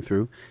she's going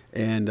through,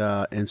 and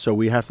so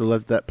we have to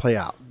let that play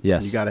out.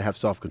 Yes. You got to have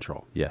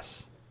self-control.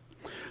 Yes.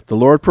 The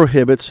Lord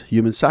prohibits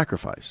human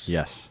sacrifice.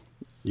 Yes.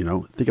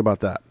 Think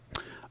about that.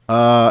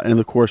 And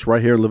of course,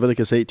 right here,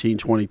 Leviticus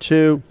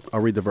 18:22.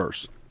 I'll read the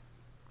verse.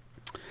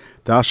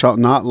 Thou shalt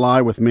not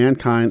lie with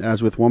mankind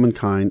as with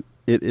womankind.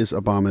 It is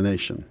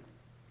abomination.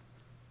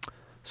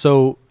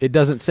 So it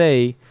doesn't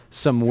say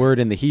some word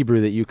in the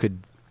Hebrew that you could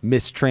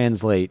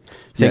mistranslate,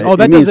 saying, Yeah, "Oh,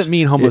 that it means- doesn't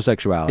mean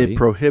homosexuality." It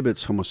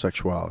prohibits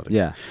homosexuality.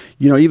 Yeah.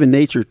 Even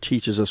nature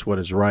teaches us what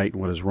is right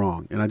and what is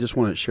wrong. And I just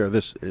want to share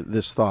this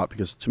thought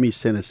because to me,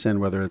 sin is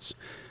sin, whether it's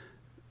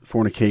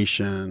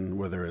fornication,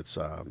 whether it's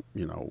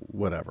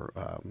whatever,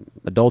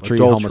 Adultery,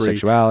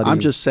 homosexuality.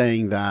 I'm just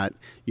saying that,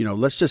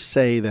 let's just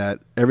say that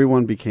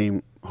everyone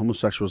became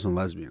homosexuals and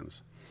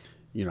lesbians.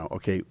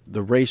 Okay,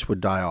 the race would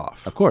die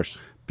off. Of course.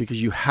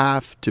 Because you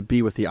have to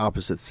be with the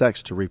opposite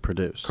sex to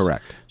reproduce.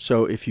 Correct.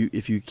 So if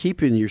you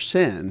keep in your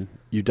sin,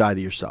 you die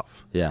to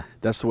yourself. Yeah.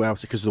 That's the way I would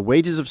say. Because the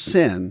wages of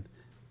sin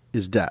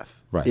is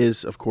death. Right.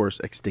 Is, of course,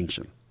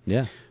 extinction.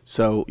 Yeah.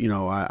 So,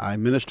 I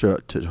minister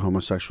to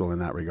homosexual in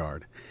that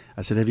regard.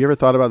 I said, have you ever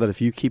thought about that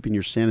if you keep in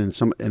your sin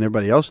and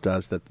everybody else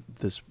does, that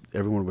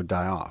everyone would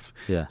die off?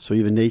 Yeah. So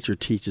even nature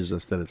teaches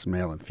us that it's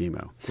male and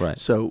female. Right.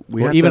 So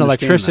we have even to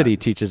understand electricity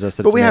that. teach us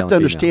that But it's we male have to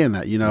and understand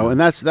female. that, and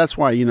that's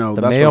why, The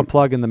that's male what,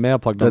 plug and the male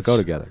plug don't go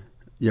together.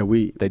 Yeah,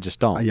 They just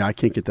don't. Yeah, I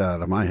can't get that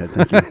out of my head.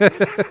 Thank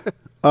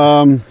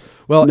you.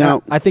 Well,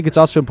 now I think it's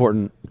also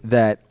important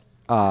that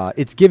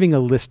it's giving a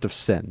list of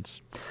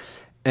sins.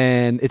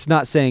 And it's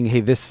not saying, hey,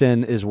 this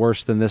sin is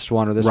worse than this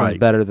one or this one's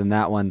better than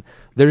that one.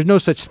 There's no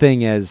such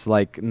thing as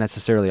like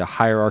necessarily a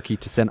hierarchy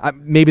to sin.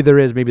 Maybe there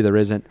is, maybe there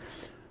isn't.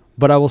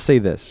 But I will say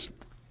this.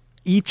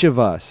 Each of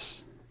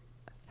us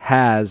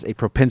has a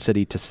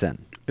propensity to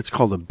sin. it's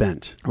called a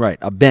bent. Right,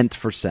 a bent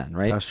for sin,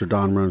 right? Pastor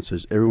Don Rohn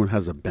says everyone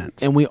has a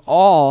bent. And we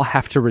all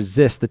have to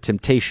resist the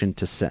temptation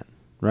to sin,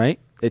 right?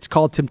 It's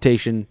called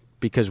temptation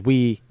because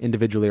we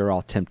individually are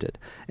all tempted.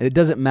 And it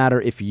doesn't matter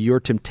if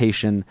your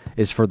temptation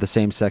is for the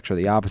same sex or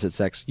the opposite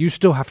sex. You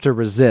still have to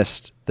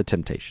resist the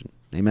temptation.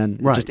 Amen?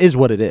 Right. It just is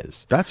what it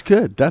is. That's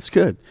good. That's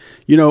good.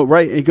 You know,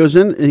 right, it goes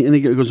in, and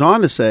it goes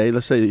on to say,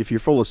 let's say if you're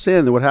full of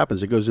sin, then what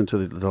happens? It goes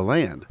into the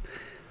land.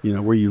 You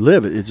know, where you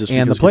live, it just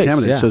and becomes the place,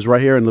 contaminated. Yeah. It says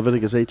right here in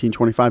Leviticus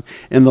 18:25,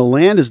 and the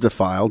land is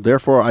defiled,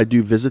 therefore I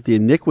do visit the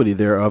iniquity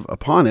thereof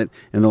upon it,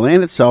 and the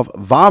land itself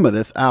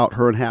vomiteth out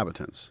her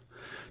inhabitants.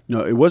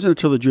 No, it wasn't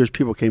until the Jewish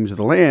people came to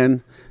the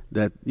land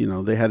that, you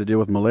know, they had to deal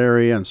with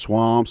malaria and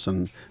swamps,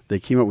 and they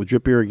came up with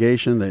drip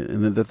irrigation,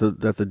 and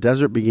that the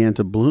desert began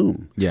to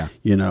bloom. Yeah.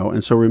 You know,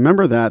 and so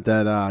remember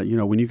that you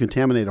know, when you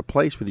contaminate a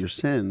place with your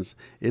sins,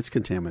 it's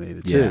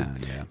contaminated too. Yeah,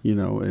 yeah. You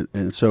know,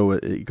 and so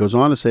it goes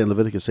on to say in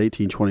Leviticus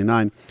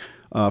 18:29,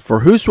 for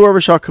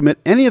whosoever shall commit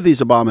any of these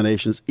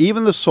abominations,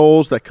 even the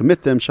souls that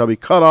commit them shall be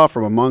cut off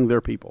from among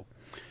their people.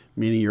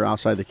 Meaning you're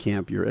outside the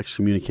camp, you're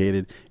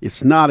excommunicated.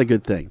 It's not a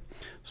good thing.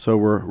 So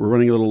we're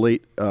running a little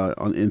late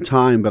in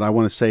time, but I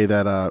want to say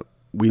that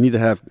we need to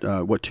have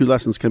what two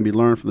lessons can be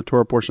learned from the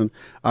Torah portion.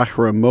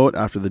 Achra mot,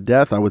 after the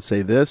death, I would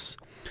say this.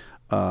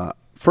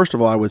 First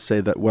of all, I would say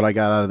that what I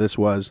got out of this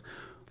was,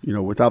 you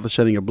know, without the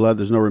shedding of blood,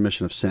 there's no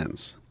remission of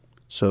sins.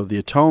 So the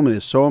atonement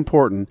is so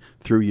important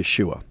through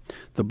Yeshua.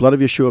 The blood of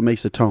Yeshua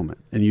makes atonement.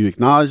 And you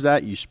acknowledge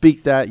that, you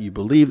speak that, you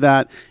believe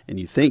that, and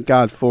you thank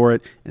God for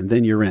it, and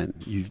then you're in.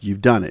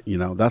 You've done it. You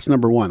know, that's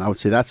number one. I would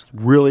say that's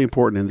really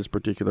important in this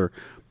particular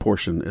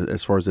portion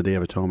as far as the Day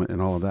of Atonement and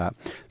all of that.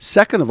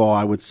 Second of all,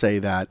 I would say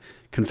that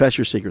confess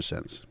your secret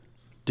sins.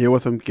 Deal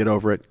with them, get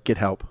over it, get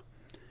help.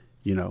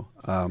 You know.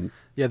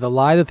 Yeah, the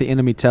lie that the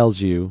enemy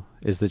tells you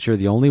is that you're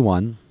the only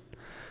one,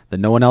 that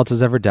no one else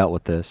has ever dealt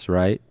with this,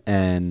 right?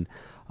 And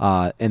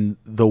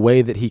the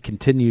way that he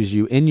continues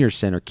you in your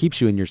sin or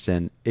keeps you in your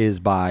sin is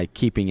by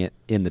keeping it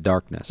in the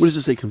darkness. What does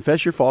it say?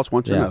 Confess your faults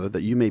one to another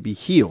that you may be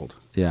healed.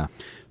 Yeah.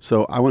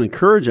 So I want to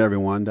encourage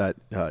everyone that,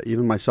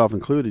 even myself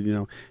included, you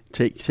know,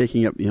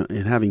 taking up, you know,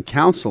 and having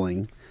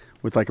counseling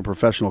with like a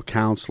professional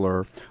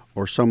counselor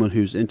or someone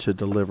who's into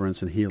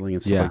deliverance and healing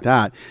and stuff like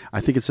that.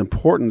 I think it's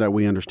important that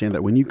we understand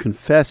that when you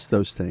confess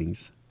those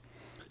things,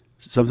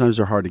 sometimes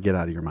they're hard to get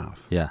out of your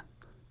mouth. Yeah.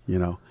 You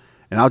know,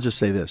 and I'll just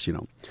say this, you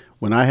know,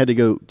 when I had to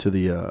go to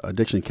the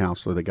addiction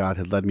counselor that God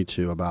had led me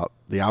to about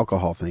the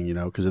alcohol thing, you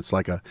know, because it's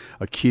like a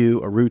cue,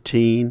 a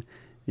routine,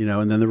 you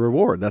know, and then the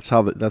reward. That's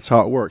how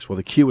it works. Well,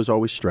 the cue was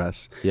always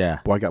stress.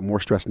 Yeah. Boy, I got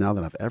more stress now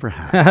than I've ever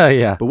had.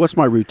 Yeah. But what's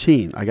my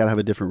routine? I got to have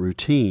a different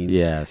routine.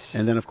 Yes.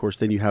 And then, of course,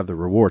 then you have the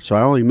reward. So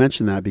I only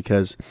mention that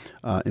because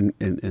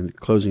in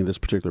closing this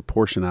particular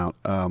portion out,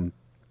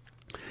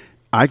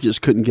 I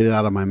just couldn't get it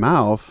out of my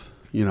mouth,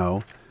 you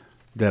know,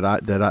 that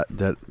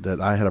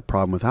I had a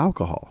problem with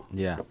alcohol.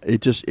 Yeah.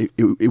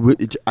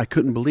 I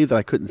couldn't believe that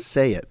I couldn't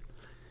say it,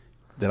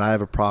 that I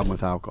have a problem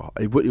with alcohol.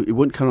 It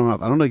wouldn't come out of my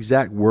mouth. I don't know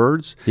exact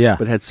words,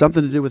 but it had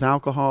something to do with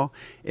alcohol.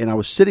 And I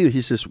was sitting there,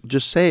 he says,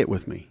 just say it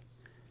with me.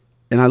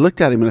 And I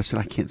looked at him and I said,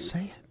 I can't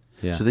say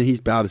it. Yeah. So then he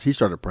bowed as he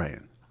started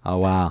praying. Oh,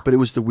 wow. But it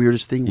was the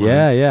weirdest thing.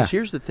 Yeah. Because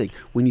here's the thing.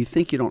 When you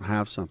think you don't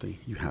have something,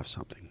 you have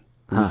something.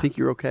 When you think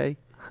you're okay,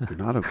 you're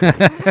not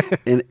okay.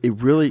 And it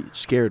really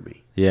scared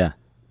me. Yeah.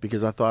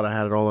 Because I thought I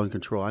had it all under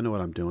control. I know what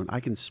I'm doing.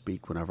 I can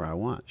speak whenever I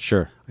want.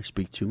 Sure. I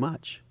speak too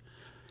much.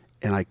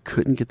 And I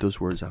couldn't get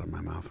those words out of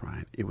my mouth,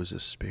 Ryan. It was a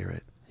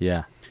spirit.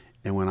 Yeah.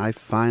 And when I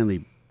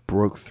finally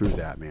broke through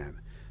that, man,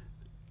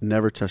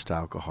 never touched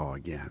alcohol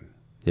again.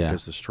 Yeah.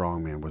 Because the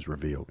strong man was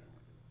revealed.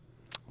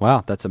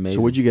 Wow, that's amazing.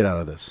 So what'd you get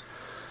out of this?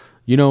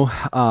 You know,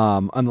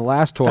 on the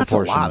last Torah That's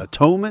portion. a lot.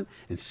 Atonement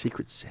and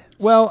secret sins.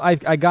 Well,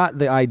 I got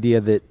the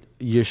idea that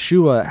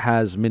Yeshua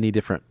has many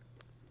different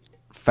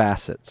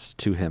facets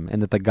to him,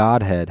 and that the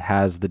Godhead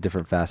has the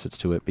different facets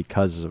to it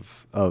because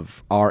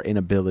of our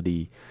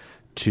inability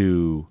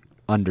to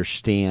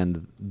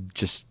understand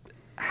just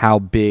how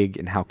big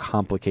and how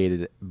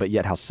complicated, but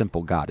yet how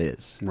simple God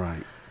is.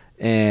 Right.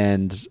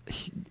 And,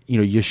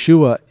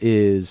 Yeshua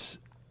is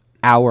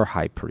our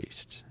high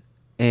priest.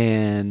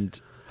 And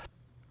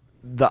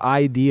the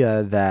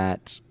idea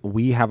that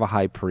we have a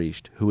high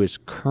priest who is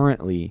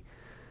currently,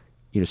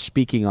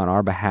 speaking on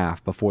our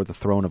behalf before the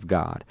throne of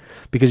God,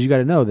 because you got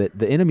to know that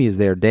the enemy is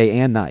there day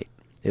and night,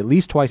 at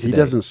least twice a day. He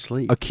doesn't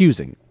sleep.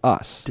 Accusing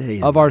us Day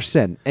and of our night.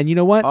 sin. And you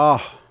know what?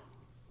 Oh,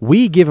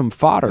 We give him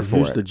fodder for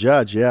who's it. the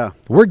judge? Yeah.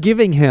 We're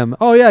giving him,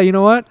 oh yeah, you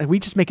know what? We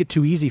just make it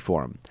too easy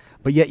for him.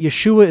 But yet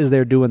Yeshua is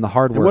there doing the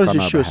hard And work what on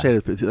does our Yeshua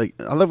behalf. say? Like,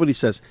 I love what he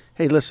says.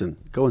 Hey, listen,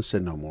 go and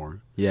sin no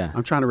more. Yeah.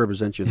 I'm trying to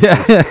represent you in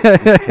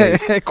this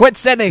case. Quit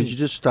sinning. Could you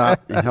just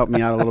stop and help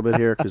me out a little bit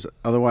here? Because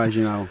otherwise,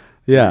 Yeah.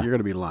 you're going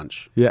to be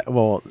lunch. Yeah,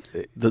 well,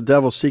 The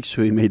devil seeks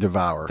who he may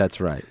devour. that's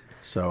right.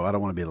 So I don't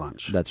want to be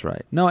lunch. That's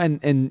right. No, and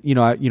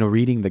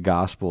reading the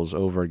Gospels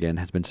over again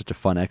has been such a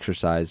fun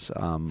exercise.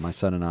 My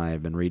son and I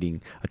have been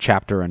reading a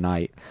chapter a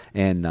night,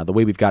 and the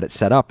way we've got it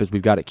set up is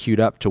we've got it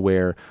queued up to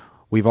where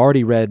we've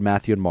already read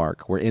Matthew and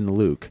Mark. We're in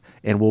Luke,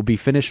 and we'll be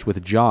finished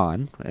with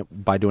John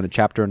by doing a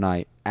chapter a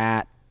night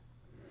at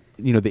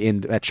the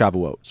end at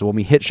Shavuot. So when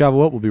we hit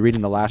Shavuot, we'll be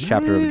reading the last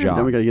chapter of John.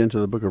 Then we got to get into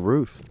the book of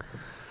Ruth.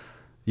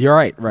 You're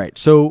right.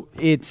 So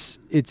it's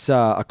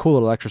a cool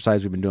little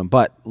exercise we've been doing.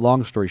 But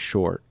long story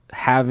short,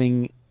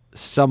 having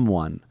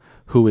someone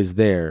who is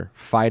there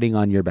fighting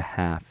on your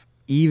behalf,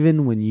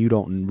 even when you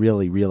don't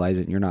really realize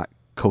it and you're not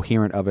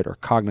coherent of it or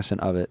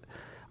cognizant of it,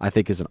 I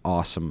think is an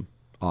awesome,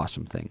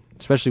 awesome thing,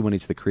 especially when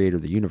it's the creator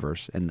of the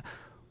universe and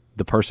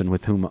the person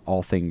with whom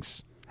all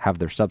things have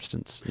their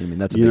substance. I mean,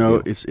 that's a big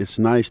deal. It's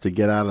nice to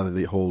get out of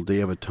the whole Day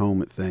of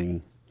Atonement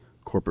thing,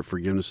 corporate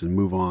forgiveness, and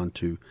move on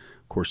to,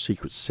 of course,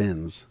 secret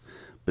sins.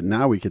 But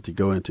now we get to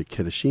go into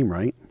Kedoshim,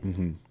 right?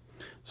 Mm-hmm.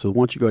 So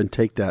once you go ahead and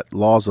take that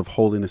laws of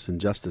holiness and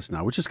justice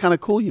now, which is kind of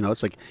cool,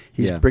 it's like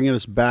he's Yeah. bringing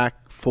us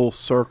back full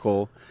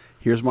circle.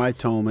 Here's my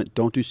atonement.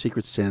 Don't do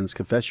secret sins.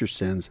 Confess your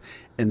sins,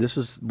 and this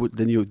is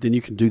then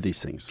you can do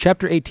these things.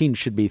 Chapter 18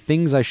 should be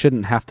things I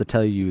shouldn't have to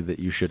tell you that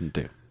you shouldn't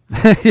do.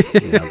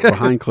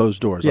 Behind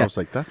closed doors. Yeah. I was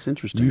like, that's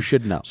interesting. You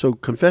should know. So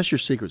confess your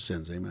secret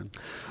sins. Amen.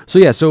 So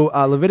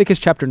Leviticus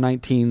chapter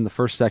 19, the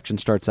first section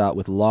starts out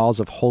with laws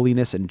of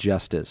holiness and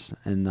justice.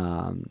 And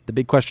the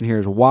big question here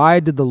is, why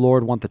did the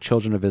Lord want the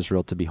children of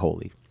Israel to be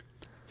holy?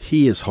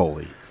 He is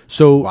holy.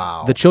 So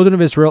Wow. the children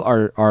of Israel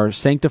are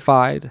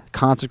sanctified,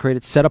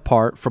 consecrated, set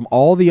apart from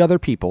all the other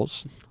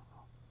peoples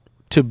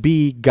to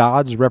be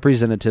God's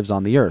representatives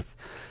on the earth.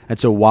 And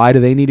so why do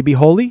they need to be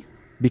holy?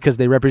 Because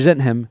they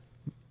represent him,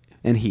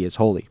 and he is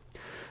holy.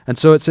 And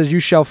so it says, you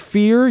shall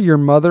fear your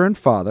mother and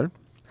father,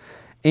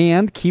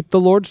 and keep the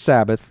Lord's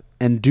Sabbath,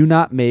 and do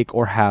not make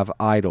or have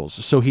idols.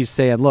 So he's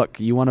saying, look,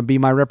 you want to be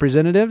my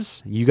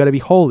representatives? You got to be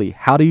holy.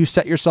 How do you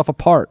set yourself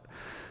apart?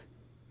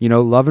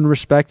 Love and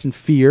respect and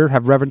fear,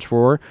 have reverence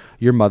for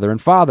your mother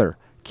and father.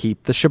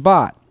 Keep the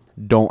Shabbat.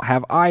 Don't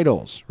have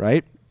idols,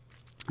 right?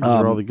 These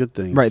are all the good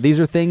things. Right. These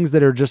are things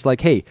that are just like,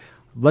 hey,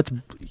 let's,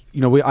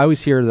 I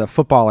always hear the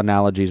football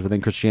analogies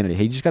within Christianity.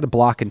 Hey, you just got to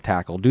block and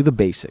tackle. Do the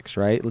basics,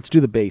 right? Let's do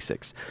the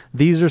basics.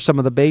 These are some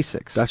of the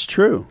basics. That's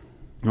true.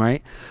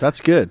 right. That's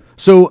good.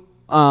 So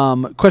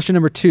question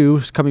number 2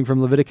 is coming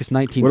from Leviticus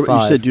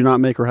 19:5. You said do not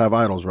make or have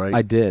idols, right?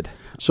 I did.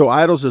 So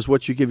idols is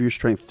what you give your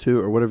strength to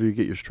or whatever you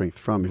get your strength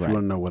from if Right. you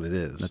want to know what it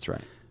is. That's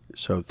right.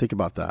 So think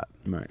about that.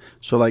 Right.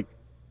 So like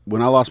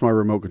when I lost my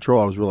remote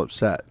control, I was real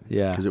upset.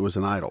 Yeah. Because it was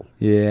an idol.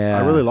 Yeah.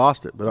 I really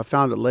lost it, but I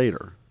found it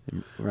later.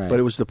 Right. But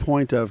it was the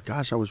point of,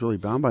 gosh, I was really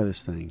bound by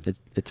this thing.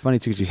 It's funny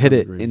too because you To hit some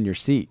it degree. in your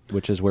seat,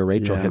 which is where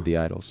Rachel Yeah. hid the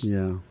idols.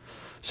 Yeah.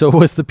 So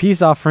was the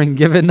peace offering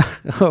given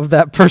of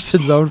that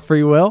person's own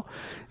free will?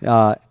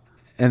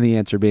 And the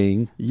answer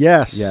being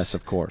Yes. Yes,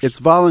 of course. It's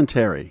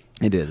voluntary.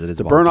 it is. It is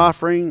The voluntary. burnt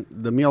offering,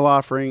 the meal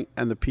offering,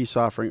 and the peace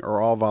offering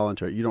are all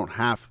voluntary. You don't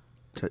have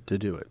to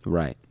do it.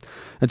 Right.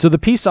 And so the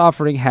peace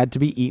offering had to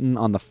be eaten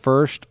on the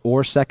first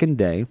or second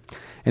day,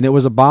 and it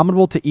was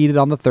abominable to eat it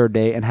on the third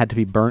day and had to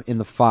be burnt in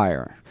the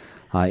fire.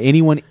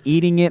 Anyone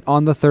eating it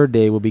on the third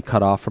day will be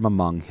cut off from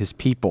among his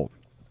people.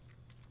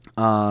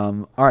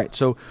 All right,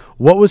 so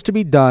what was to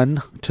be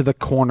done to the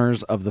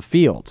corners of the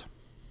field?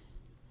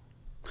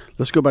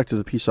 Let's go back to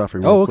the peace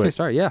offering real Oh, okay, quick.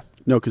 sorry, yeah.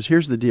 No, because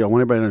here's the deal. I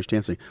want everybody to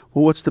understand something.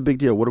 Well, what's the big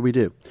deal? What do we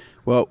do?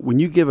 Well, when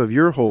you give of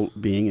your whole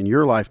being and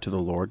your life to the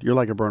Lord, you're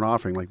like a burnt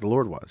offering like the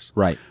Lord was.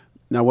 Right.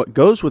 Now, what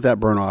goes with that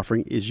burnt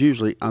offering is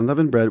usually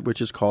unleavened bread,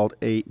 which is called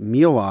a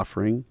meal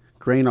offering,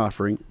 grain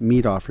offering,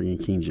 meat offering in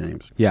King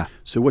James. Yeah.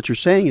 So what you're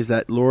saying is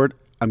that, Lord,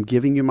 I'm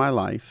giving you my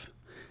life.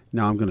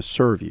 Now I'm going to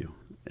serve you.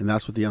 And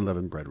that's what the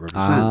unleavened bread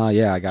represents.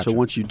 Yeah, I got So you.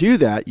 once you do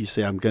that, you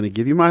say, I'm going to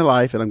give you my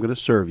life and I'm going to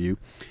serve you.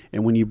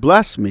 And when you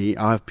bless me,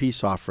 I'll have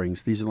peace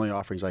offerings. These are the only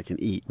offerings I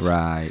can eat.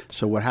 Right.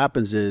 So what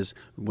happens is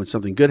when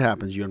something good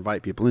happens, you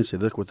invite people in and say,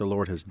 look what the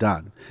Lord has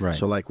done. Right.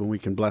 So like when we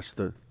can bless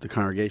the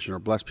congregation or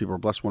bless people or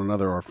bless one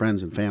another or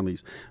friends and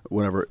families,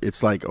 whatever,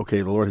 it's like,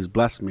 okay, the Lord has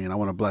blessed me and I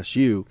want to bless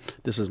you.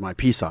 This is my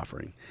peace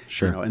offering.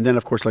 Sure. You know, and then,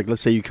 of course, like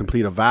let's say you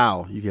complete a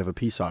vow, you have a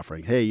peace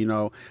offering. Hey, you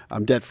know,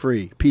 I'm debt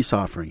free, peace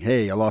offering.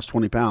 Hey, I lost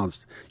 20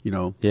 pounds, you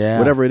know, Yeah.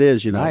 whatever it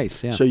is, you know.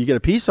 Nice, yeah. So you get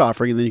a peace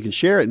offering and then you can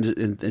share it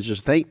and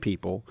just thank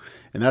people.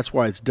 And that's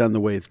why it's done the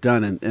way it's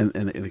done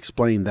and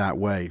explained that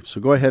way. So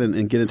go ahead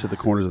and get into the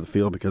corners of the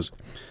field because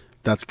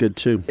that's good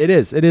too. It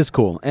is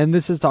cool. And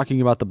this is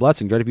talking about the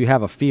blessings, right? If you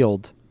have a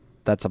field,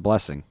 that's a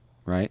blessing,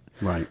 right?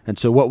 Right. And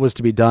so what was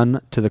to be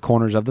done to the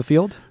corners of the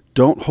field?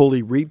 Don't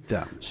wholly reap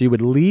them. So you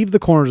would leave the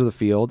corners of the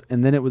field,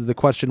 and then the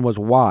question was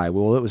why?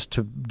 Well, it was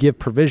to give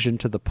provision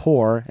to the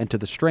poor and to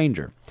the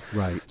stranger.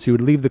 Right. So you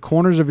would leave the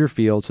corners of your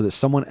field so that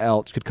someone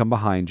else could come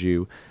behind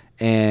you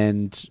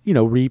and, you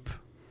know, reap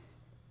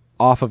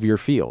off of your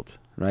field,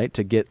 right,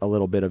 to get a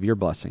little bit of your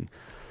blessing.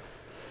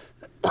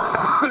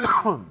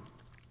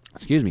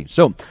 Excuse me.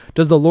 So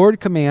does the Lord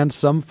command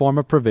some form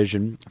of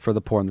provision for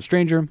the poor and the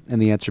stranger?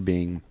 And the answer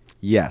being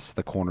yes,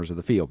 the corners of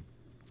the field.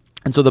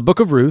 And so the book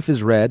of Ruth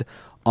is read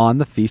on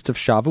the Feast of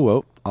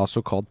Shavuot,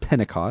 also called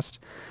Pentecost.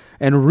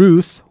 And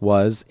Ruth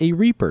was a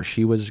reaper.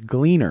 She was a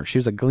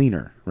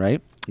gleaner,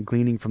 right?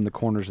 Gleaning from the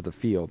corners of the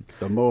field.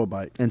 The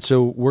Moabite. And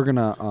so we're going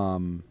to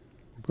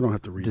We don't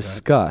have to read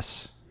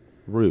discuss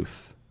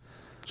Ruth.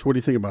 that. So what do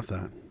you think about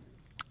that?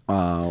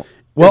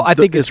 Well, I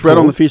think it's read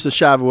on cool. the Feast of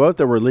Shavuot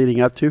that we're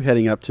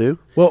heading up to.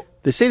 Well,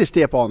 They say to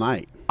stay up all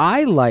night.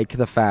 I like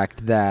the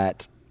fact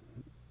that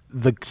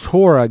the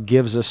Torah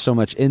gives us so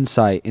much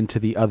insight into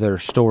the other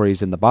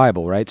stories in the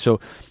Bible, right? So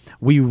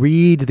we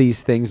read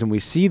these things and we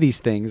see these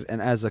things,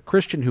 and as a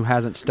Christian who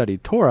hasn't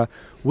studied Torah,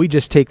 we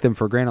just take them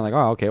for granted, like,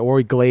 oh, okay, or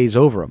we glaze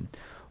over them.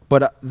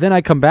 But then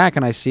I come back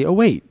and I see, oh,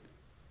 wait,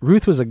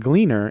 Ruth was a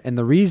gleaner, and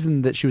the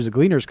reason that she was a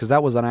gleaner is because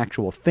that was an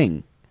actual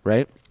thing,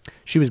 right?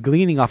 She was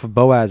gleaning off of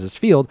Boaz's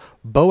field.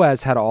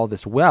 Boaz had all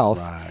this wealth,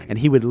 Right. and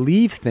he would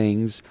leave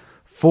things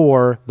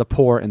for the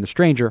poor and the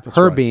stranger,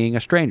 her right. being a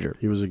stranger.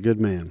 He was a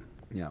good man.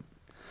 Yeah.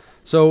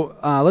 So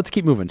let's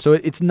keep moving. So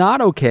it's not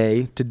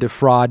okay to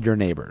defraud your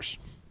neighbors.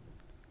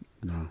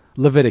 No.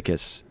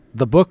 Leviticus,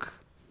 the book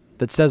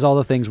that says all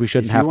the things we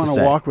shouldn't If you have to want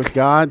say. to walk with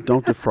God,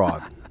 don't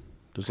defraud.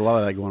 There's a lot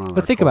of that going on. in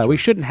But our think about it. culture. We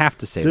shouldn't have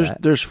to say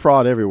that. There's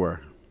fraud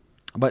everywhere.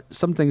 But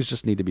some things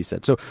just need to be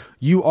said. So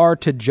you are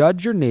to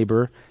judge your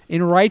neighbor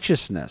in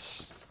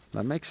righteousness.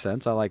 That makes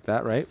sense. I like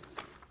that, right?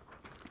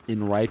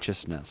 In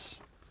righteousness.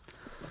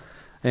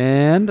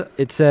 And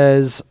it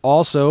says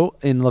also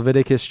in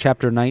Leviticus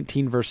chapter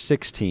 19, verse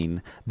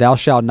 16, thou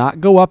shalt not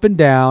go up and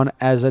down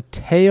as a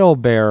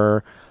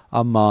talebearer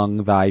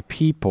among thy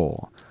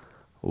people.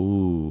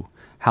 Ooh,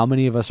 how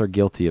many of us are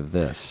guilty of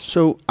this?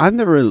 So I've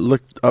never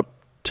looked up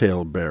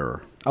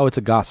talebearer. Oh, it's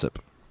a gossip.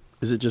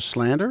 Is it just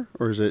slander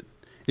or is it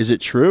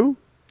true?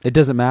 It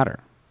doesn't matter.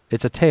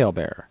 It's a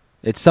talebearer.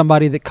 It's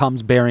somebody that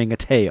comes bearing a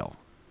tale.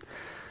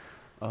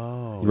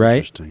 Oh, Right?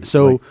 interesting.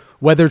 So Like,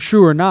 whether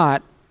true or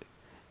not,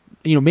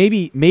 you know,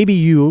 maybe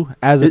you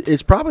as a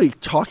it's probably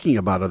talking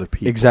about other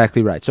people.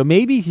 exactly right. So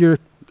maybe you're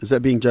Is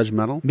that being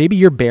judgmental?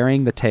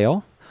 bearing the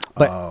tale,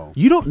 but Oh.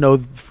 you don't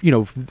know, you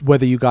know,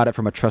 whether you got it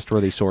from a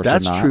trustworthy source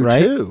That's or not, true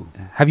right? too.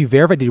 Have you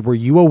verified? Were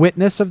you a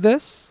witness of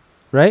this?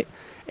 Right?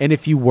 And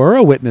if you were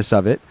a witness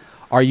of it,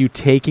 are you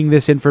taking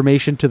this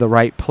information to the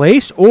right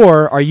place,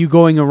 or are you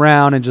going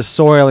around and just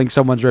soiling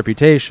someone's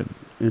reputation?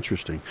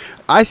 Interesting.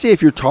 I say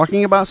if you're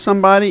talking about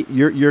somebody,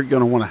 you're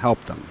going to want to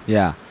help them.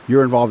 Yeah.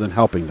 You're involved in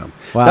helping them.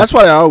 Wow. That's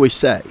what I always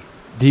say.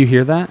 Do you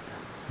hear that?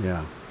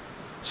 Yeah.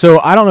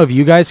 So I don't know if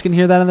you guys can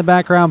hear that in the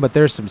background, but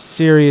there's some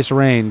serious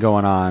rain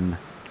going on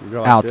We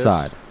go like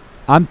outside.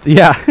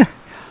 this.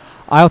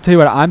 I'll tell you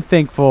what, I'm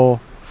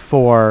thankful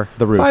for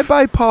the roof.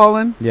 Bye-bye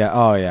pollen. Yeah,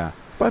 oh yeah.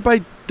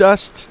 Bye-bye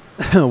dust.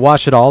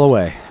 Wash it all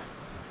away.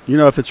 You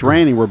know, if it's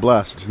raining, we're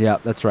blessed. Yeah,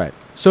 that's right.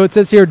 So it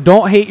says here,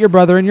 don't hate your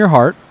brother in your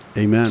heart.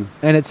 Amen.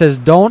 And it says,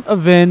 don't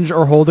avenge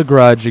or hold a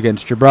grudge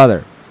against your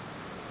brother.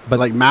 But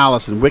like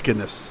malice and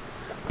wickedness,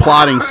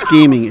 plotting,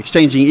 scheming,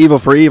 exchanging evil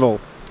for evil.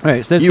 All right,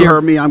 it says You here,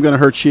 hurt me, I'm going to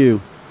hurt you.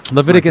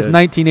 Leviticus good.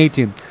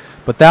 19:18.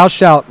 But thou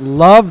shalt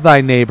love thy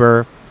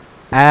neighbor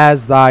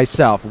as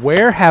thyself.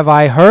 Where have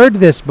I heard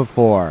this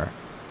before?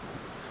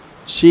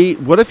 See,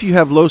 what if you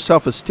have low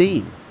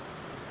self-esteem?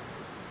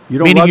 You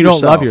don't Meaning love you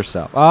yourself. don't love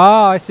yourself. Oh,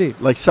 I see.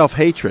 Like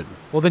self-hatred.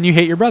 Well, then you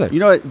hate your brother. You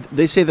know what?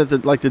 They say that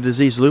the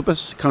disease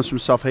lupus comes from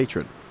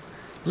self-hatred.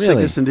 Really?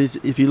 Sickness and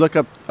disease. If you look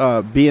up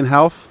Be in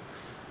Health,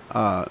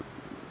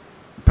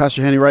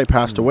 Pastor Henry Wright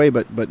passed away,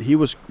 but he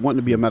was wanting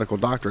to be a medical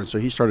doctor, and so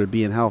he started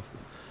Be in Health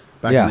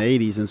back Yeah. in the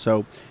 80s. And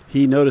so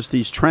he noticed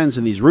these trends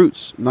and these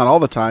roots, not all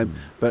the time,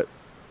 but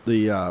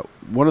the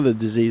one of the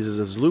diseases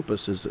is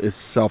lupus is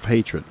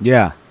self-hatred.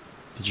 Yeah.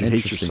 That you hate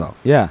Interesting. yourself.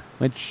 Yeah,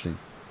 interesting.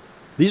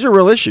 These are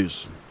real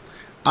issues.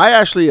 I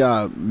actually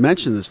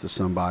mentioned this to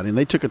somebody, and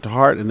they took it to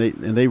heart, and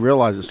they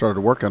realized and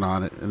started working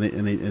on it, and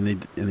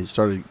they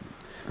started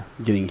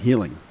getting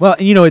healing. Well,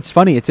 it's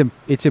funny.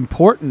 It's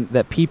important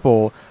that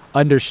people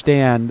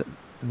understand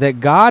that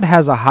God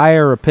has a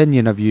higher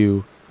opinion of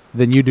you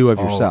than you do of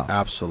yourself. Oh,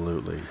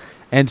 absolutely.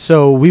 And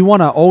so we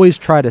want to always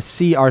try to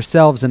see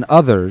ourselves and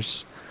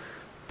others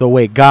the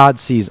way God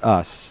sees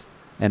us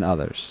and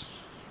others,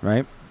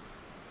 right?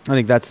 I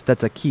think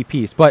that's a key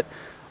piece. But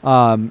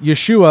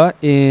Yeshua,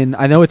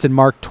 I know it's in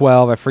Mark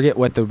 12, I forget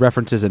what the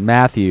reference is in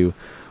Matthew,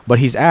 but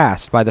he's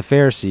asked by the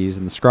Pharisees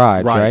and the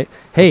scribes, right?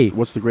 Hey,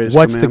 what's the greatest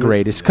what's commandment? the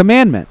greatest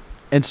commandment?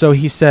 And so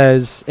he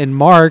says in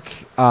Mark,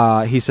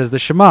 he says the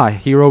Shema,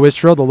 Hear, O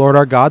Israel, the Lord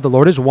our God, the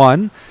Lord is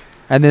one.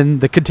 And then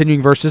the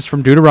continuing verses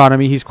from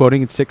Deuteronomy, he's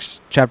quoting in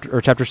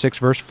chapter 6,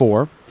 verse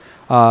 4.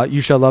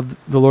 You shall love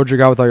the Lord your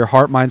God with all your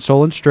heart, mind,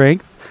 soul, and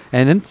strength.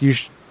 And then you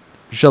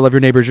shall love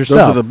your neighbor as yourself.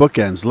 Those are the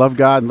bookends. Love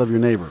God and love your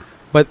neighbor.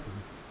 But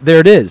there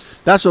it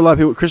is. That's what a lot of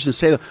people, Christians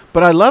say,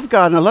 but I love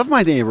God and I love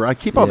my neighbor. I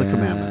keep all the Yeah,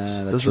 commandments.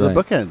 that's Those are the right.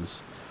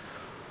 bookends.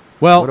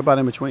 Well, What about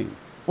in between?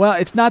 well,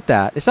 it's not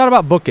that. It's not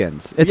about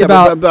bookends. It's Yeah,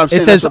 about, but I'm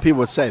saying it that's says, what people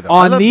would say, though.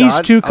 I on love these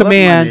God, two I love my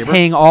commands neighbor.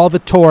 hang all the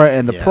Torah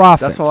and the Yeah,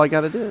 prophets. That's all I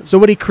got to do. So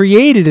what he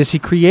created is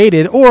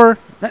or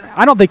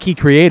I don't think he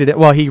created it.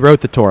 Well, he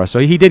wrote the Torah, so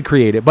he did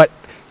create it. But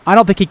I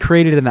don't think he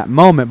created it in that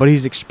moment. But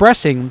he's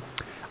expressing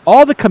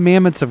all the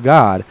commandments of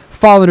God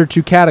fall under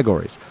two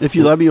categories. If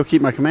you love me, you'll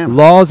keep my commandments.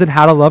 Laws on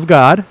how to love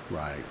God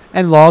Right.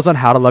 and laws on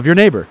how to love your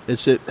neighbor.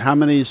 How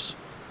many's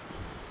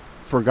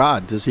for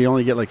God? Does he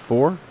only get like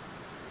 4?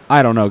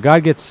 I don't know.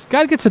 God gets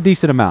a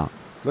decent amount.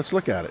 Let's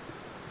look at it.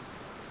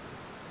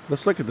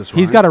 Let's look at this one.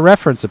 He's got a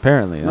reference,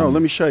 apparently. No,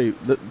 let me show you.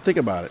 Think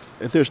about it.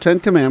 If there's 10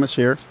 commandments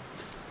here.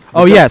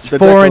 Oh, the yes. the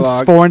 4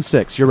 Decalogue- and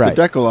 6. You're right.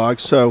 The Decalogue.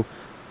 So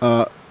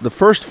the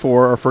first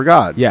 4 are for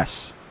God.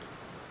 Yes.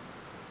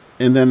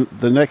 And then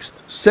the next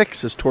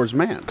 6 is towards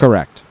man.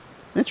 Correct.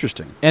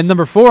 Interesting. And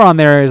number 4 on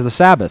there is the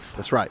Sabbath.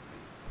 That's right.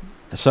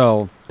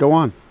 So, Go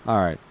on. all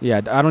right. Yeah,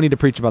 I don't need to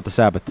preach about the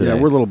Sabbath today. Yeah,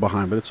 we're a little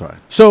behind, but it's all right.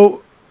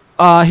 So,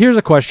 here's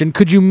a question.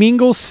 Could you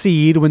mingle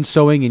seed when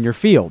sowing in your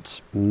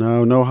fields?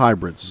 No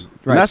hybrids.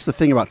 Right. And that's the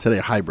thing about today,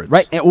 hybrids.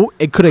 Right. And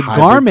could a Hybrid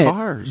garment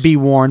cars. be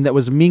worn that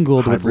was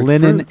mingled with Hybrid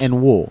linen fruit.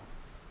 and wool?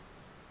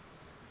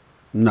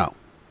 No.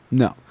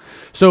 No.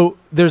 So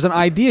there's an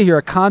idea here,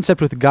 a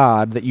concept with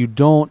God that you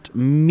don't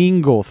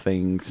mingle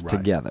things Right.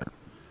 together.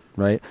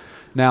 Right?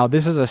 Now,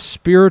 this is a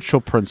spiritual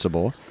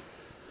principle.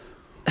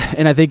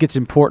 And I think it's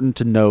important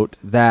to note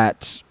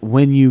that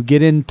when you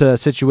get into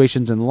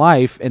situations in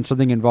life and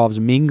something involves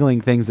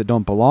mingling things that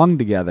don't belong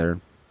together,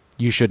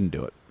 you shouldn't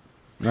do it.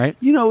 Right?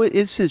 You know,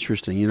 it's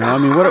interesting. I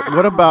mean,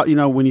 what about,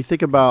 when you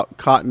think about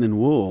cotton and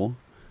wool,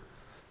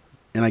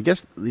 and I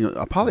guess,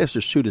 a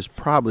polyester suit is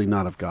probably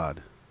not of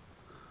God.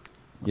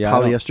 Yeah.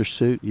 I don't- Polyester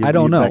suit. I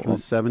don't know. Back in the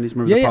 70s,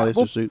 remember the polyester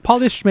Well, suit?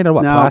 polyester made out of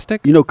what? Now,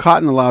 Plastic?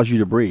 cotton allows you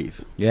to breathe.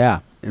 Yeah.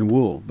 And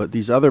wool, but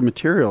these other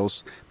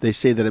materials, they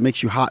say that it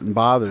makes you hot and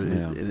bothered,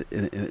 Yeah.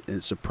 and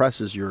it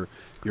suppresses your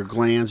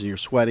glands and your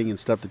sweating and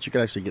stuff that you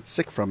could actually get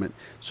sick from it.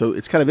 So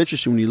it's kind of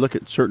interesting when you look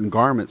at certain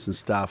garments and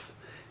stuff,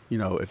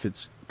 if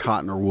it's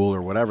cotton or wool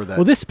or whatever. That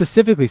Well, this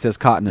specifically says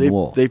cotton and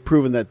wool. they've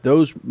proven that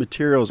those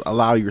materials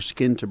allow your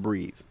skin to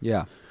breathe.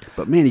 Yeah.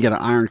 But man, you got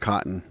to iron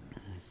cotton,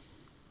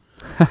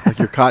 like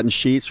your cotton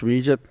sheets from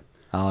Egypt.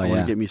 Oh, I yeah.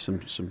 want to get me some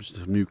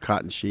new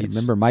cotton sheets.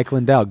 Remember Mike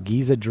Lindell,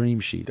 Giza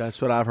Dream Sheets.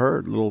 That's what I've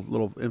heard. Little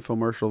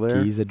infomercial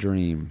there. Giza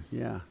Dream.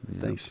 Yeah,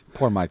 thanks.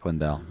 Poor Mike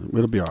Lindell.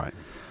 It'll be all right.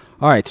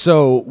 All right,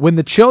 so when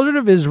the children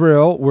of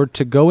Israel were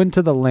to go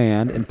into the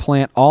land and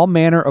plant all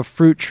manner of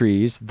fruit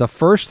trees, the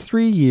first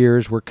 3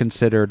 years were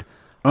considered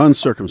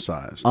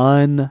Uncircumcised.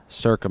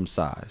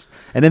 uncircumcised.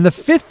 And in the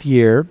 5th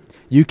year,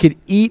 you could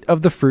eat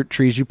of the fruit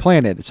trees you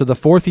planted. So the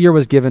 4th year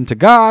was given to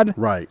God.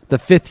 Right. The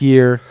 5th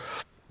year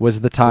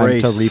was the time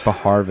Grace. to reap a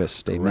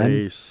harvest. Amen.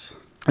 Grace.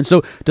 And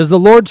so does the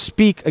Lord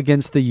speak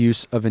against the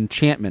use of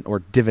enchantment or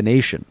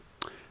divination?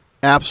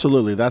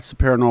 Absolutely. That's the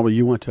paranormal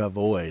you want to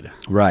avoid.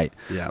 Right.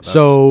 Yeah.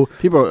 So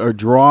people are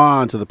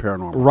drawn to the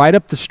paranormal. right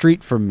up the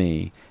street from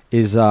me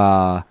is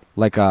I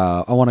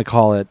want to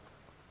call it,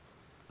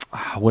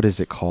 what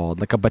is it called?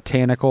 Like a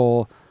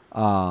botanical,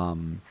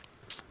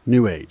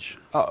 New Age.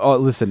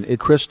 listen,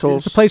 it's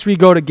Crystals. It's a place where you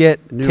go to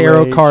get New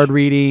tarot Age. card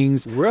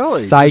readings.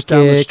 Really? Psychic. Just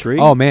down the street?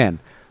 Oh man,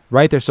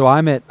 right there. So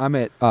I'm at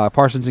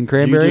Parsons and Do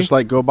you Cranberry.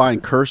 just go by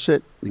and curse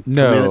it? And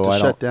No, command it to I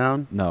shut don't.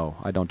 down? No,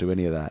 I don't do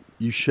any of that.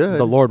 You should.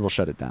 The Lord will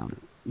shut it down.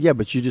 Yeah,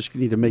 but you just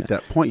need to make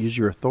that point. Use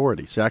your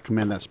authority. Say, I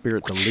command that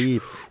spirit to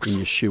leave in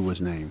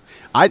Yeshua's name.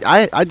 I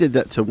did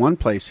that to one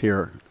place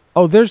here,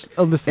 Oh,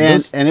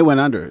 listen. and it went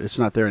under. It's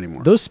not there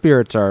anymore. Those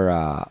spirits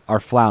are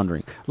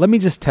floundering. Let me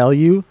just tell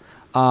you,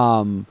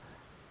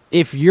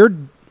 if you're,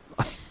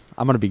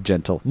 I'm going to be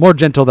gentle, more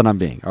gentle than I'm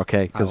being,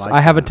 okay? Because like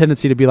I have a that.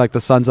 tendency to be like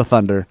the sons of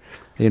thunder,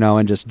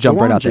 and just jump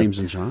Go right on, out James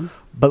there. and John.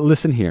 But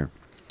listen here,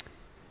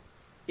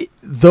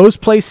 those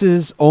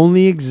places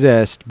only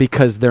exist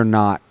because they're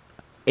not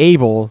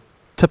able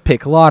to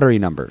pick lottery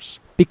numbers.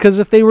 Because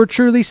if they were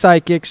truly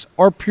psychics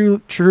or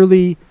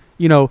truly,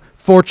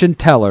 fortune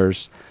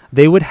tellers.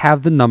 They would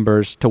have the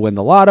numbers to win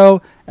the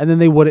lotto, and then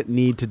they wouldn't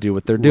need to do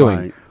what they're doing.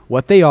 Right.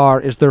 What they are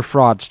is they're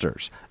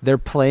fraudsters. They're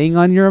playing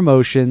on your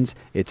emotions.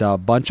 It's a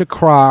bunch of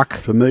crock.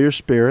 Familiar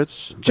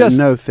spirits Just-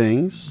 that know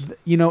things.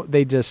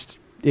 They just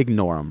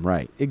ignore them,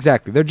 right?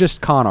 Exactly. They're just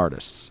con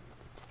artists.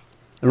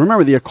 And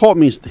remember, the occult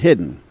means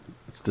hidden.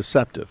 It's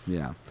deceptive.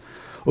 Yeah.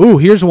 Ooh,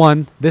 here's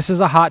one. This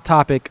is a hot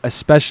topic,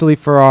 especially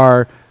for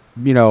our,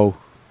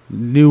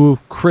 new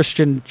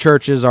Christian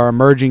churches, our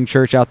emerging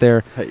church out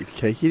there. Hey,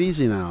 take it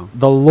easy now.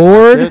 The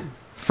Lord That's it.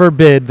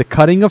 forbid the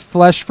cutting of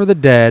flesh for the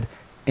dead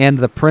and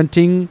the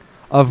printing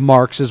of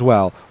marks as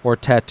well, or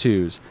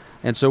tattoos.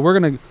 And so we're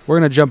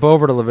gonna jump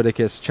over to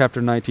Leviticus chapter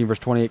 19, verse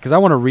 28, because I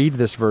want to read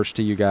this verse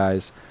to you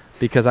guys,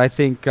 because I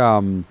think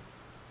Tattoos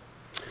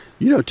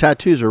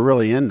are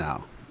really in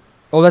now.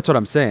 that's what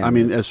I'm saying. I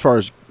mean, as far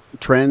as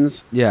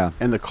trends yeah.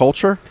 and the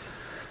culture.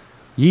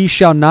 Ye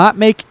shall not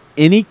make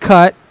any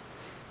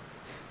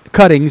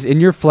cuttings in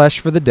your flesh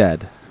for the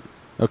dead.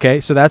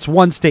 Okay, so that's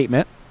one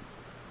statement,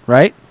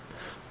 right?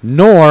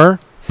 Nor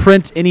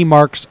print any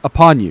marks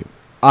upon you.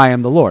 I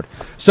am the Lord.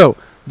 So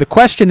the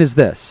question is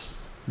this,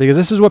 because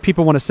this is what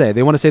people want to say.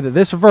 They want to say that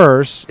this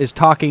verse is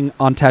talking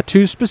on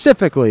tattoos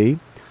specifically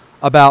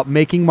about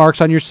making marks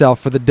on yourself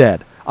for the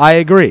dead. I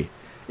agree.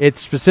 It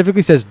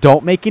specifically says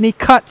don't make any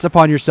cuts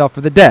upon yourself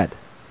for the dead.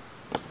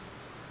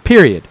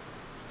 Period.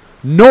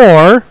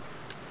 Nor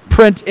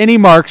print any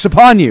marks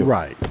upon you.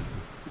 Right.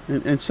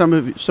 And some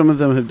of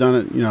them have done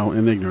it,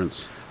 in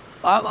ignorance.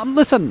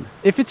 Listen,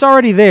 if it's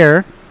already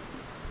there,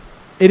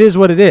 it is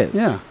what it is.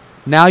 Yeah.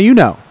 Now you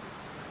know.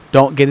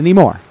 Don't get any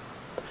more.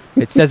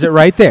 It says it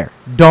right there.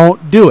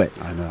 Don't do it.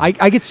 I know.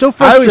 I get so I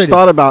frustrated. always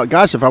thought about,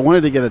 gosh, if I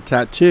wanted to get a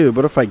tattoo,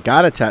 but if I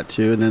got a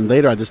tattoo and then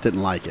later I just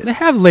didn't like it. They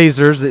have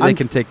lasers that they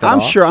can take that I'm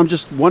off. sure. I'm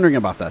just wondering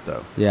about that,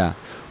 though. Yeah.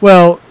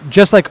 Well,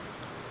 just like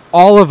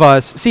all of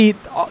us, see,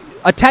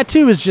 a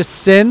tattoo is just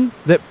sin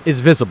that is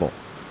visible,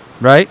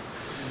 right?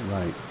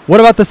 Right. What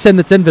about the sin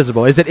that's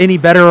invisible? Is it any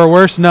better or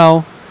worse?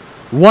 No.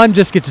 One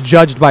just gets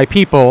judged by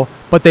people,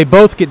 but they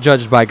both get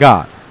judged by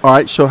God. All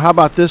right, so how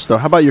about this, though?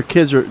 How about your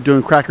kids are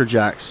doing Cracker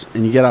Jacks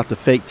and you get out the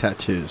fake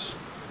tattoos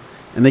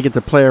and they get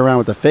to play around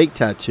with the fake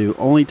tattoo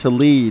only to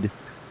lead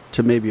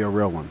to maybe a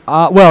real one?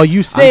 Well,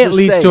 you say I'm it just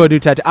leads to saying. a new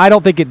tattoo. I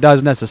don't think it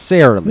does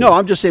necessarily. No,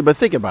 I'm just saying, but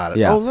think about it.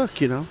 Yeah. Oh, look,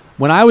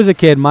 When I was a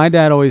kid, my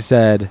dad always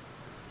said,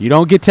 you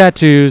don't get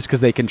tattoos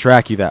because they can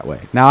track you that way.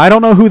 Now, I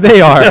don't know who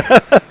they are.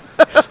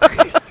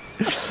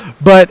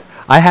 But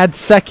I had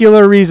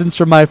secular reasons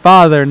from my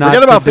father not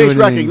forget to about do face anything.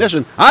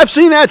 recognition. I've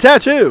seen that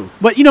tattoo.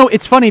 But,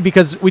 it's funny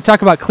because we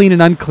talk about clean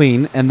and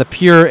unclean and the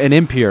pure and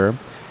impure.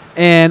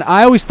 And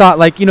I always thought,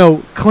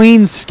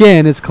 clean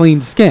skin is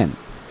clean skin.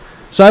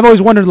 So I've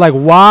always wondered,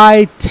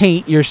 why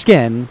taint your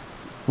skin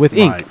with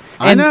ink? Right.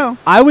 I And know.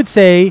 I would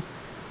say,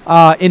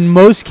 in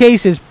most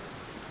cases,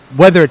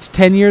 whether it's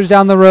 10 years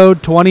down the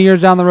road, 20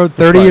 years down the road,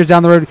 30 right. years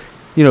down the road,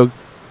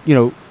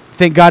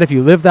 thank God if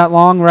you live that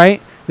long,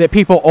 right? That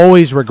people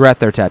always regret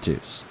their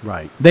tattoos.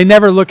 Right. They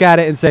never look at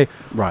it and say,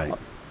 Right.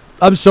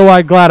 I'm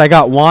so glad I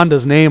got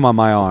Wanda's name on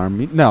my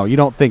arm. No, you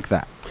don't think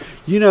that.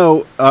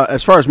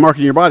 As far as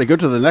marking your body, go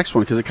to the next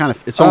one because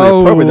it's only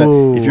appropriate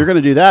that if you're going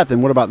to do that,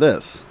 then what about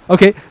this?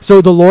 Okay,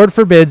 so the Lord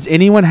forbids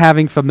anyone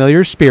having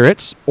familiar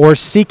spirits or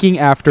seeking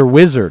after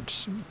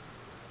wizards.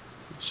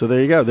 So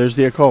there you go. There's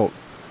the occult.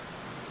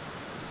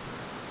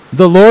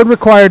 The Lord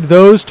required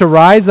those to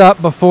rise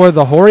up before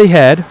the hoary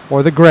head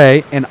or the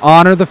gray and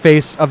honor the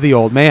face of the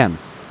old man.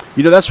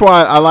 That's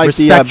why I like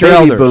Respect the your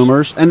baby elders.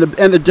 boomers, and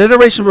the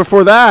generation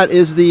before that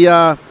is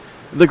the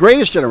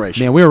greatest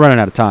generation. Man, we were running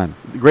out of time.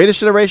 The greatest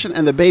generation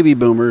and the baby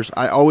boomers.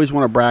 I always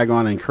want to brag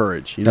on and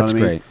encourage. You know That's what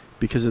I mean? great.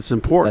 Because it's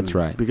important. That's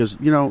right. Because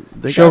they Show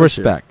got us here.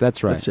 respect.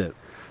 That's right. That's it.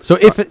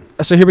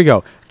 So here we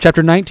go.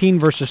 Chapter 19,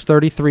 verses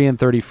 33 and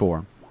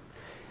 34.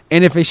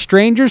 And if a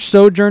stranger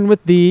sojourn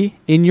with thee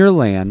in your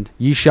land,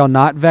 ye shall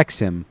not vex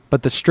him.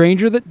 But the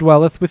stranger that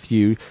dwelleth with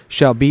you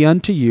shall be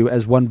unto you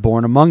as one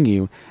born among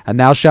you. And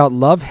thou shalt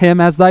love him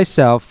as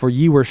thyself, for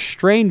ye were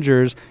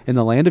strangers in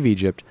the land of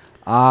Egypt.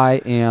 I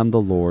am the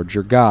Lord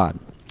your God.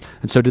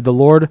 And so did the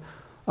Lord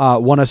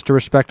want us to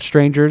respect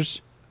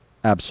strangers?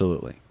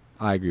 Absolutely.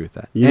 I agree with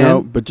that.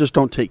 But just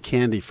don't take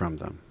candy from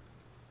them.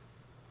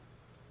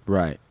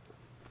 Right.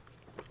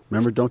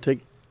 Remember, don't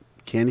take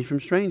candy from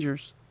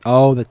strangers.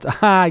 Oh,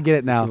 I get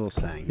it now. It's a little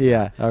saying.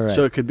 Yeah, all right.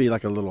 So it could be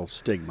like a little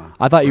stigma.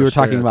 I thought you or were a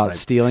talking about stereotype.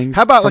 stealing.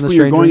 How about from like the when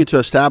you're stranger? going into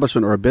an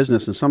establishment or a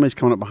business and somebody's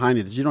coming up behind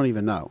you that you don't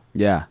even know?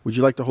 Yeah. Would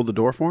you like to hold the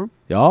door for them?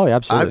 Oh,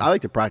 absolutely. I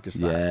like to practice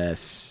that.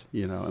 Yes.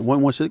 And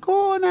one wants to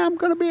go, now I'm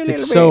going to be a little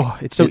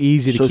bit. It's so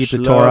easy to so keep the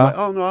slow. Torah. Like,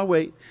 oh, no, I'll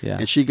wait. Yeah.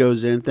 And she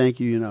goes in, thank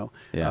you,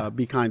 Yeah.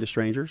 be kind to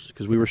strangers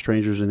because we were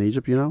strangers in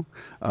Egypt,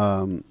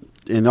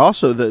 and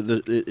also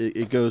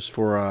it goes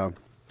for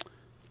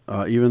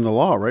even the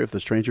law, right? If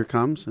the stranger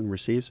comes and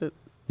receives it.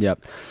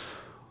 Yep.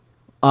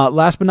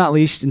 Last but not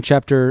least, in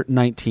chapter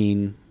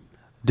 19,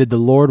 did the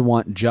Lord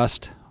want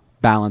just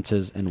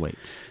balances and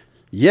weights?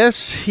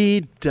 Yes,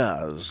 he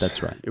does.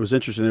 That's right. It was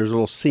interesting. There was a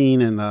little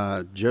scene in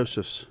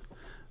Joseph's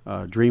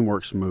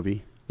DreamWorks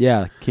movie.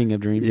 Yeah, King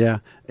of Dreams. Yeah,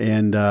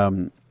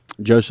 and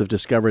Joseph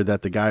discovered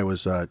that the guy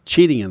was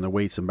cheating in the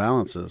weights and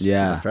balances to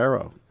the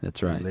Pharaoh.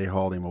 That's right. And they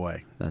hauled him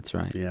away. That's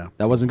right. Yeah.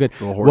 That wasn't good.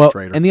 Little horse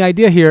trader. And the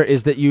idea here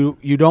is that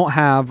you don't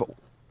have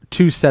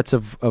two sets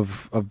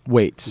of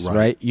weights,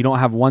 right? You don't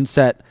have one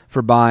set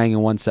for buying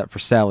and one set for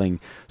selling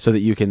so that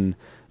you can,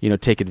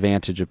 take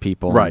advantage of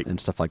people and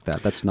stuff like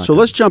that. That's not So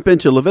good. let's jump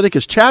into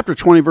Leviticus chapter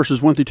 20,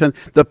 verses 1 through 10.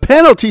 The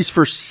penalties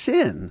for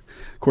sin.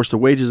 Of course, the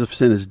wages of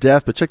sin is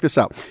death, but check this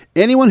out.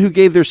 Anyone who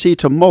gave their seed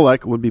to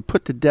Molech would be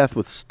put to death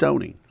with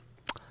stoning.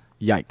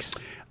 Yikes.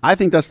 I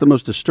think that's the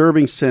most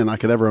disturbing sin I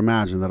could ever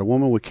imagine, that a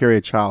woman would carry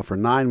a child for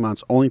 9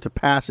 months only to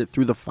pass it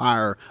through the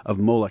fire of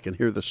Molech and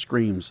hear the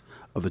screams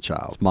of the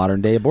child. It's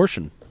modern day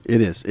abortion. It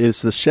is.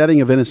 It's the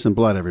shedding of innocent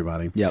blood,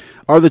 everybody. Yep.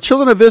 Are the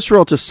children of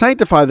Israel to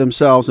sanctify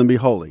themselves and be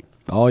holy?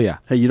 Oh, yeah.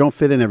 Hey, you don't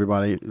fit in,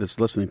 everybody that's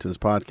listening to this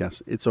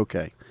podcast. It's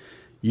okay.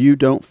 You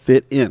don't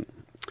fit in.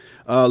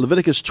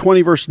 Leviticus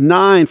 20, verse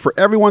 9, for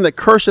everyone that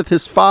curseth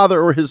his father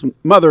or his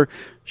mother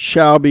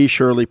shall be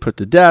surely put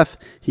to death.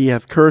 He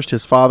hath cursed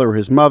his father or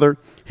his mother.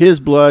 His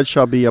blood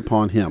shall be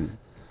upon him.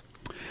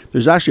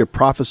 There's actually a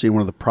prophecy in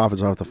one of the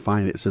prophets. I'll have to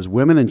find it. It says,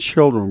 women and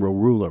children will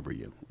rule over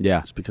you.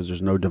 Yeah. It's because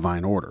there's no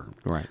divine order.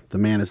 Right. The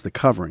man is the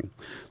covering.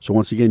 So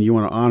once again, you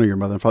want to honor your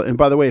mother and father. And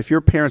by the way, if your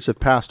parents have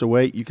passed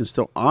away, you can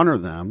still honor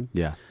them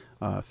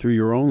through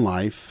your own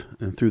life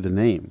and through the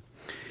name.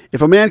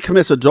 If a man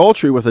commits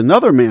adultery with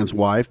another man's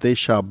wife, they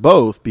shall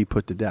both be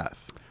put to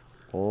death.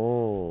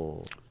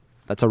 Oh,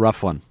 that's a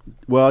rough one.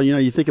 Well,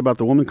 you think about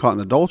the woman caught in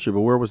adultery,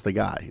 but where was the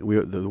guy?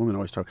 The woman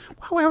always talk,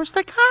 well, where was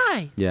the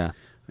guy? Yeah.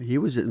 He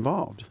was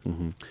involved.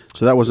 Mm-hmm.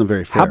 So that wasn't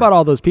very fair. How about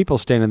all those people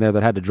standing there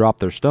that had to drop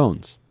their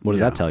stones? What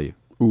does that tell you?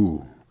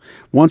 Ooh.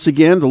 Once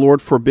again, the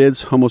Lord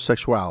forbids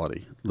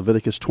homosexuality.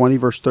 Leviticus 20,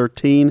 verse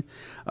 13.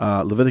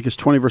 Leviticus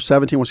 20, verse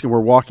 17. Once again, we're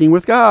walking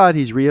with God.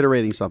 He's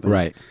reiterating something.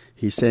 Right.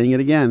 He's saying it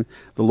again.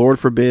 The Lord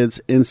forbids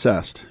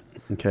incest.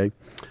 Okay.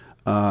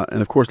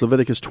 And of course,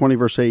 Leviticus 20,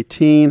 verse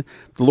 18.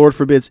 The Lord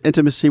forbids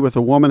intimacy with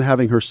a woman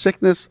having her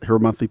sickness, her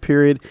monthly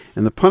period,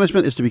 and the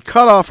punishment is to be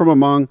cut off from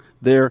among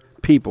their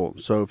people.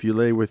 So if you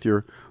lay with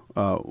your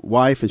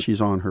wife and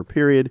she's on her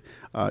period,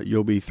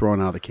 you'll be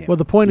thrown out of the camp. Well,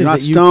 the point is you're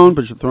that not stoned,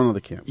 but you're thrown out of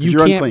the camp because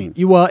you're unclean.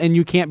 And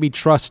you can't be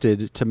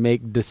trusted to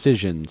make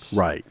decisions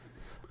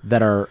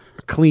that are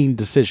clean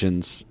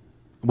decisions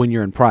when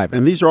you're in private.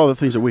 And these are all the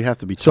things that we have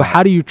to be taught. So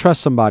how do you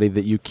trust somebody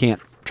that you can't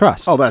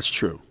trust? Oh, that's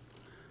true.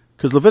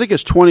 Because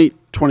Leviticus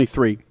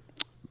 20:23,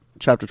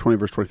 chapter 20,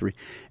 verse 23,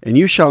 and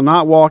you shall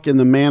not walk in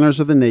the manners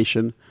of the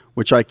nation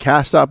which I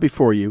cast out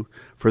before you,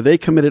 for they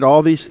committed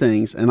all these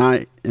things,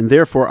 and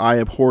therefore I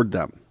abhorred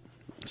them.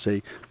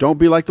 See, don't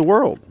be like the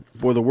world.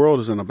 Boy, the world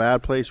is in a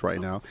bad place right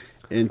now.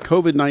 And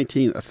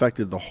COVID-19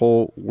 affected the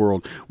whole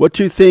world. What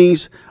two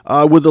things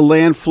would the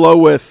land flow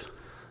with?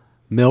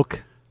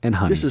 Milk and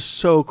honey. This is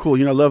so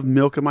cool. I love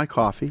milk in my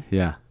coffee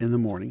in the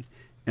morning,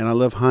 and I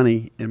love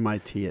honey in my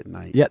tea at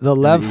night. Yeah, the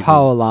Lev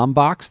Ha'olam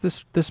box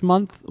this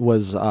month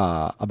was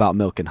about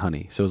milk and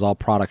honey. So it was all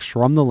products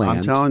from the land.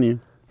 I'm telling you.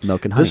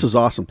 Milk and honey. This is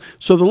awesome.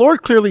 So the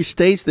Lord clearly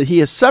states that he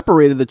has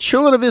separated the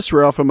children of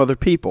Israel from other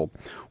people.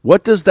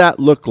 What does that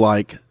look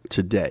like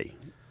today?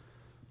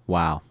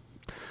 Wow.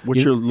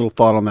 What's your little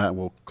thought on that? And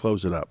we'll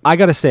close it up. I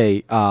got to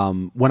say,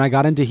 when I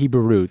got into Hebrew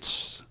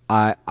roots,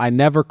 I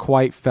never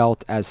quite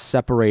felt as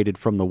separated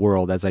from the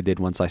world as I did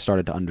once I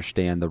started to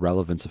understand the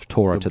relevance of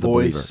Torah to the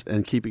believer. Voice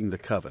and keeping the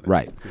covenant.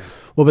 Right. Yeah.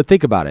 Well, but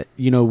think about it.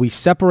 We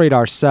separate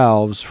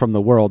ourselves from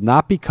the world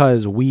not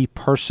because we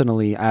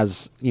personally,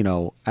 as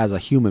a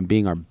human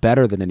being, are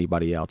better than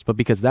anybody else, but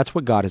because that's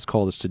what God has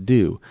called us to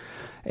do.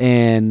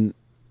 And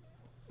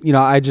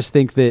I just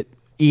think that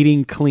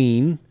eating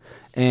clean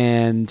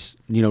and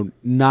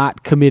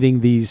not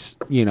committing these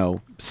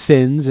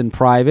sins in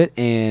private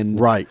and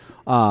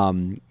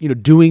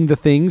doing the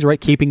things right,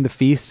 keeping the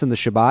feasts and the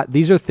Shabbat,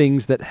 these are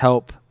things that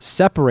help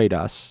separate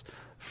us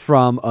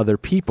from other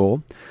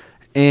people,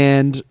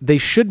 and they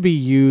should be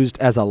used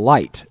as a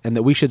light, and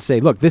that we should say,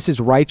 look, this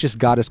is righteous,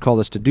 God has called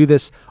us to do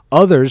this,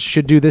 others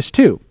should do this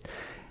too.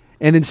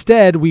 And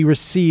instead, we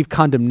receive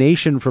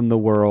condemnation from the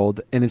world,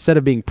 and instead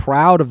of being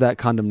proud of that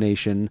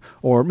condemnation,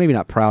 or maybe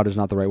not proud is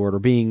not the right word, or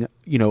being,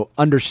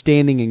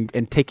 understanding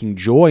and taking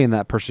joy in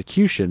that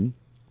persecution,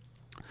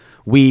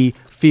 we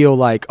feel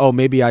like, oh,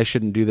 maybe I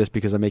shouldn't do this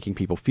because I'm making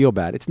people feel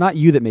bad. It's not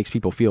you that makes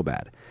people feel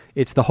bad.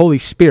 It's the Holy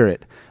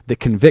Spirit that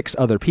convicts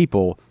other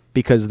people,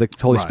 because the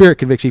Holy Spirit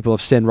convicts people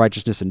of sin,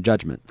 righteousness, and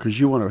judgment.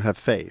 Because you want to have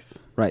faith.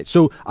 Right.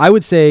 So I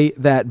would say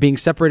that being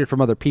separated from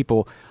other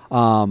people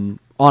on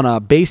a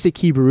basic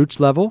Hebrew roots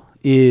level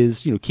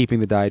is,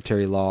 keeping the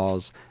dietary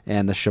laws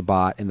and the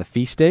Shabbat and the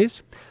feast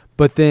days.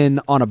 But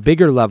then on a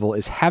bigger level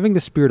is having the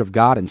Spirit of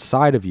God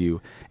inside of you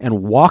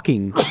and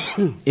walking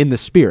in the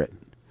Spirit.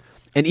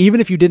 And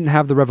even if you didn't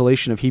have the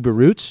revelation of Hebrew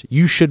roots,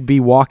 you should be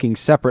walking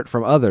separate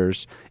from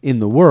others in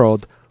the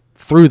world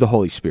through the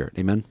Holy Spirit.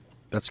 Amen?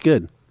 That's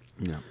good.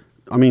 Yeah.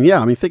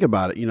 Think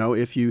about it.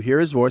 If you hear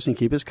his voice and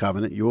keep his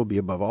covenant, you will be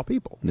above all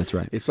people. That's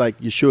right. It's like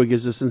Yeshua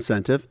gives this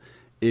incentive.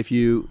 If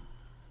you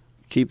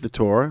keep the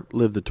Torah,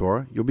 live the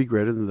Torah, you'll be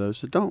greater than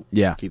those that don't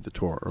keep the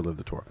Torah or live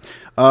the Torah.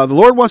 The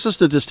Lord wants us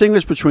to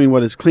distinguish between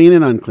what is clean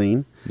and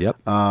unclean. Yep.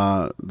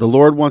 The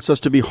Lord wants us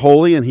to be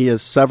holy, and he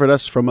has severed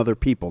us from other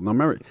people. Now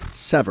remember,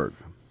 severed.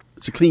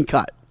 It's a clean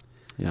cut.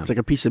 Yeah. It's like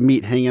a piece of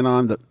meat hanging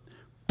on the...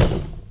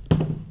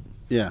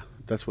 Yeah.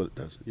 That's what it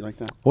does. You like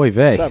that? Oy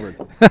vey. Severed.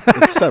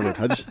 It's severed.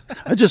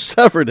 I just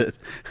severed it.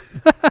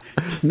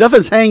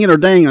 Nothing's hanging or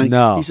dangling.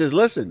 No. He says,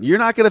 listen, you're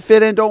not going to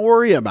fit in. Don't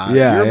worry about it.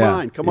 You're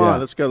mine. Come on,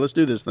 let's go. Let's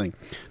do this thing.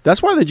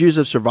 That's why the Jews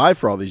have survived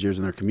for all these years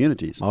in their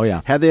communities. Oh,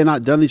 yeah. Had they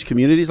not done these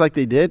communities like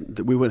they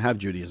did, we wouldn't have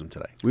Judaism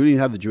today. We wouldn't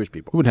even have the Jewish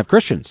people. We wouldn't have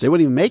Christians. They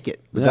wouldn't even make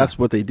it, but that's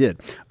what they did.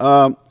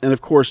 And,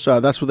 of course,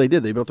 that's what they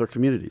did. They built their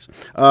communities.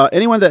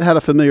 Anyone that had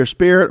a familiar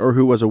spirit or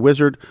who was a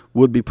wizard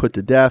would be put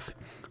to death.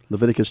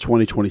 Leviticus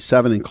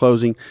 20:27. In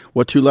closing,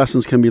 what two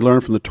lessons can be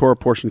learned from the Torah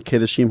portion,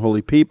 Kedoshim,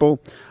 holy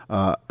people,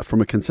 from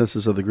a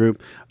consensus of the group?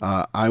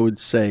 I would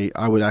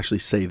actually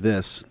say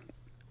this: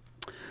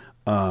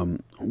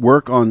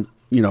 work on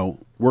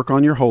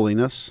your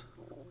holiness,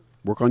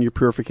 work on your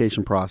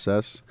purification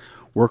process,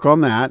 work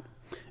on that,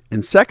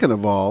 and second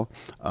of all,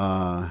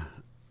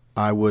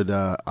 I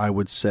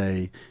would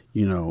say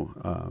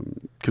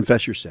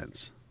confess your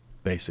sins,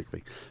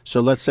 basically. So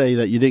let's say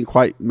that you didn't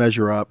quite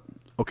measure up.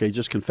 Okay,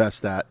 just confess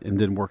that and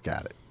then work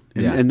at it.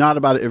 And not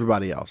about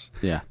everybody else.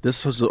 Yeah.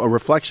 This was a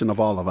reflection of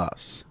all of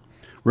us.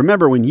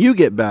 Remember, when you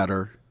get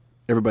better,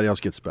 everybody else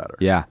gets better.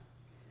 Yeah.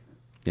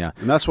 Yeah.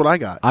 And that's what I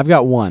got. I've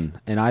got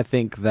one, and I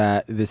think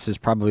that this is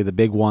probably the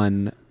big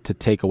one to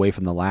take away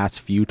from the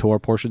last few Torah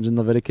portions in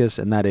Leviticus,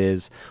 and that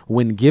is,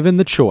 when given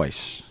the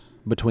choice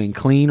between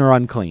clean or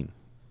unclean,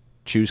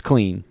 choose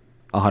clean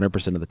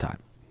 100% of the time.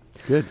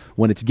 Good.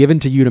 When it's given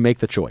to you to make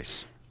the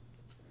choice,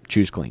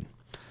 choose clean.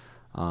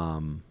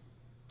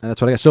 And that's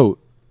what I got. So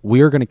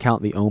we're going to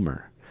count the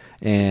Omer.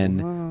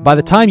 And by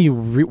the time you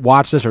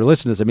watch this or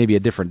listen to this, it may be a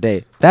different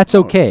day. That's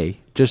okay.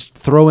 Just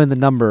throw in the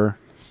number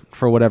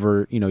for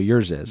whatever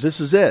yours is.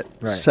 This is it.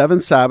 Right. 7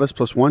 Sabbaths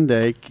plus 1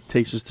 day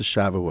takes us to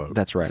Shavuot.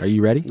 That's right. Are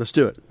you ready? Let's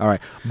do it. All right.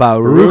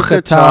 Baruch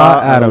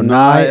atah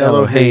Adonai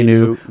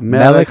Eloheinu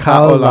melech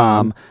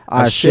haolam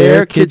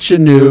asher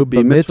kitshenu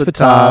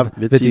b'mitzvotav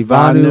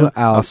v'tzivanu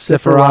al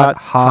sefarat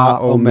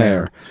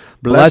ha'omer.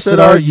 Blessed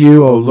are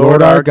you, O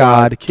Lord our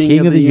God,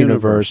 King of the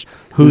universe,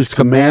 whose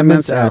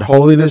commandments add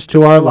holiness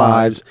to our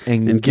lives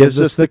and gives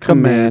us the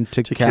command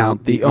to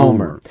count the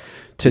Omer.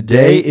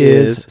 Today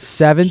is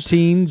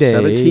 17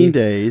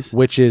 days,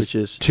 which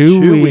is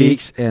 2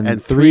 weeks and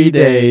 3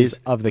 days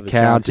of the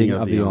counting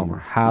of the Omer.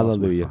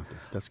 Hallelujah.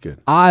 That's good.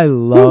 I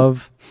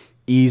love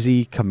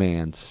easy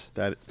commands.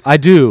 I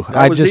do.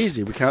 That was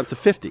easy. We count to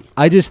 50.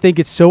 I just think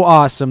it's so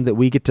awesome that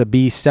we get to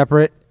be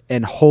separate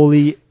and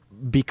holy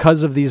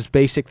because of these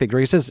basic things.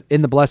 Like it says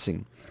in the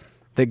blessing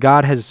that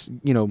God has,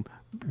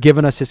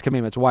 given us his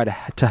commandments. Why?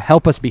 To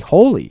help us be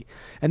holy.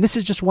 And this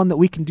is just one that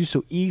we can do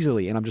so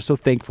easily, and I'm just so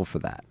thankful for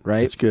that,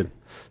 right? That's good.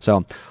 So,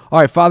 all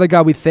right, Father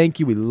God, we thank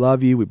you. We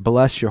love you. We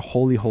bless your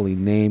holy, holy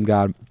name,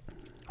 God.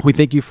 We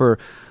thank you for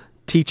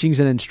teachings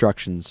and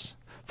instructions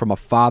from a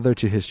father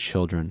to his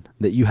children,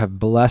 that you have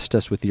blessed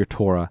us with your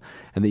Torah,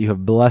 and that you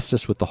have blessed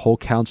us with the whole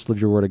counsel of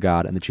your word of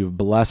God, and that you have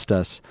blessed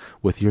us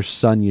with your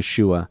son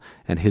Yeshua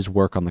and his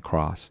work on the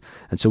cross.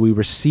 And so we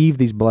receive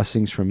these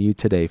blessings from you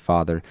today,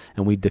 Father,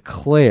 and we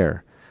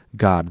declare,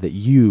 God, that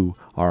you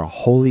are a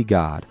holy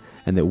God,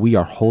 and that we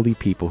are holy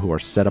people who are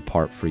set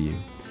apart for you.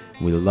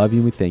 And we love you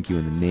and we thank you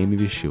in the name of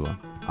Yeshua.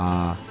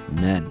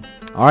 Amen.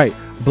 All right.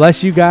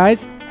 Bless you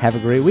guys. Have a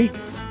great week.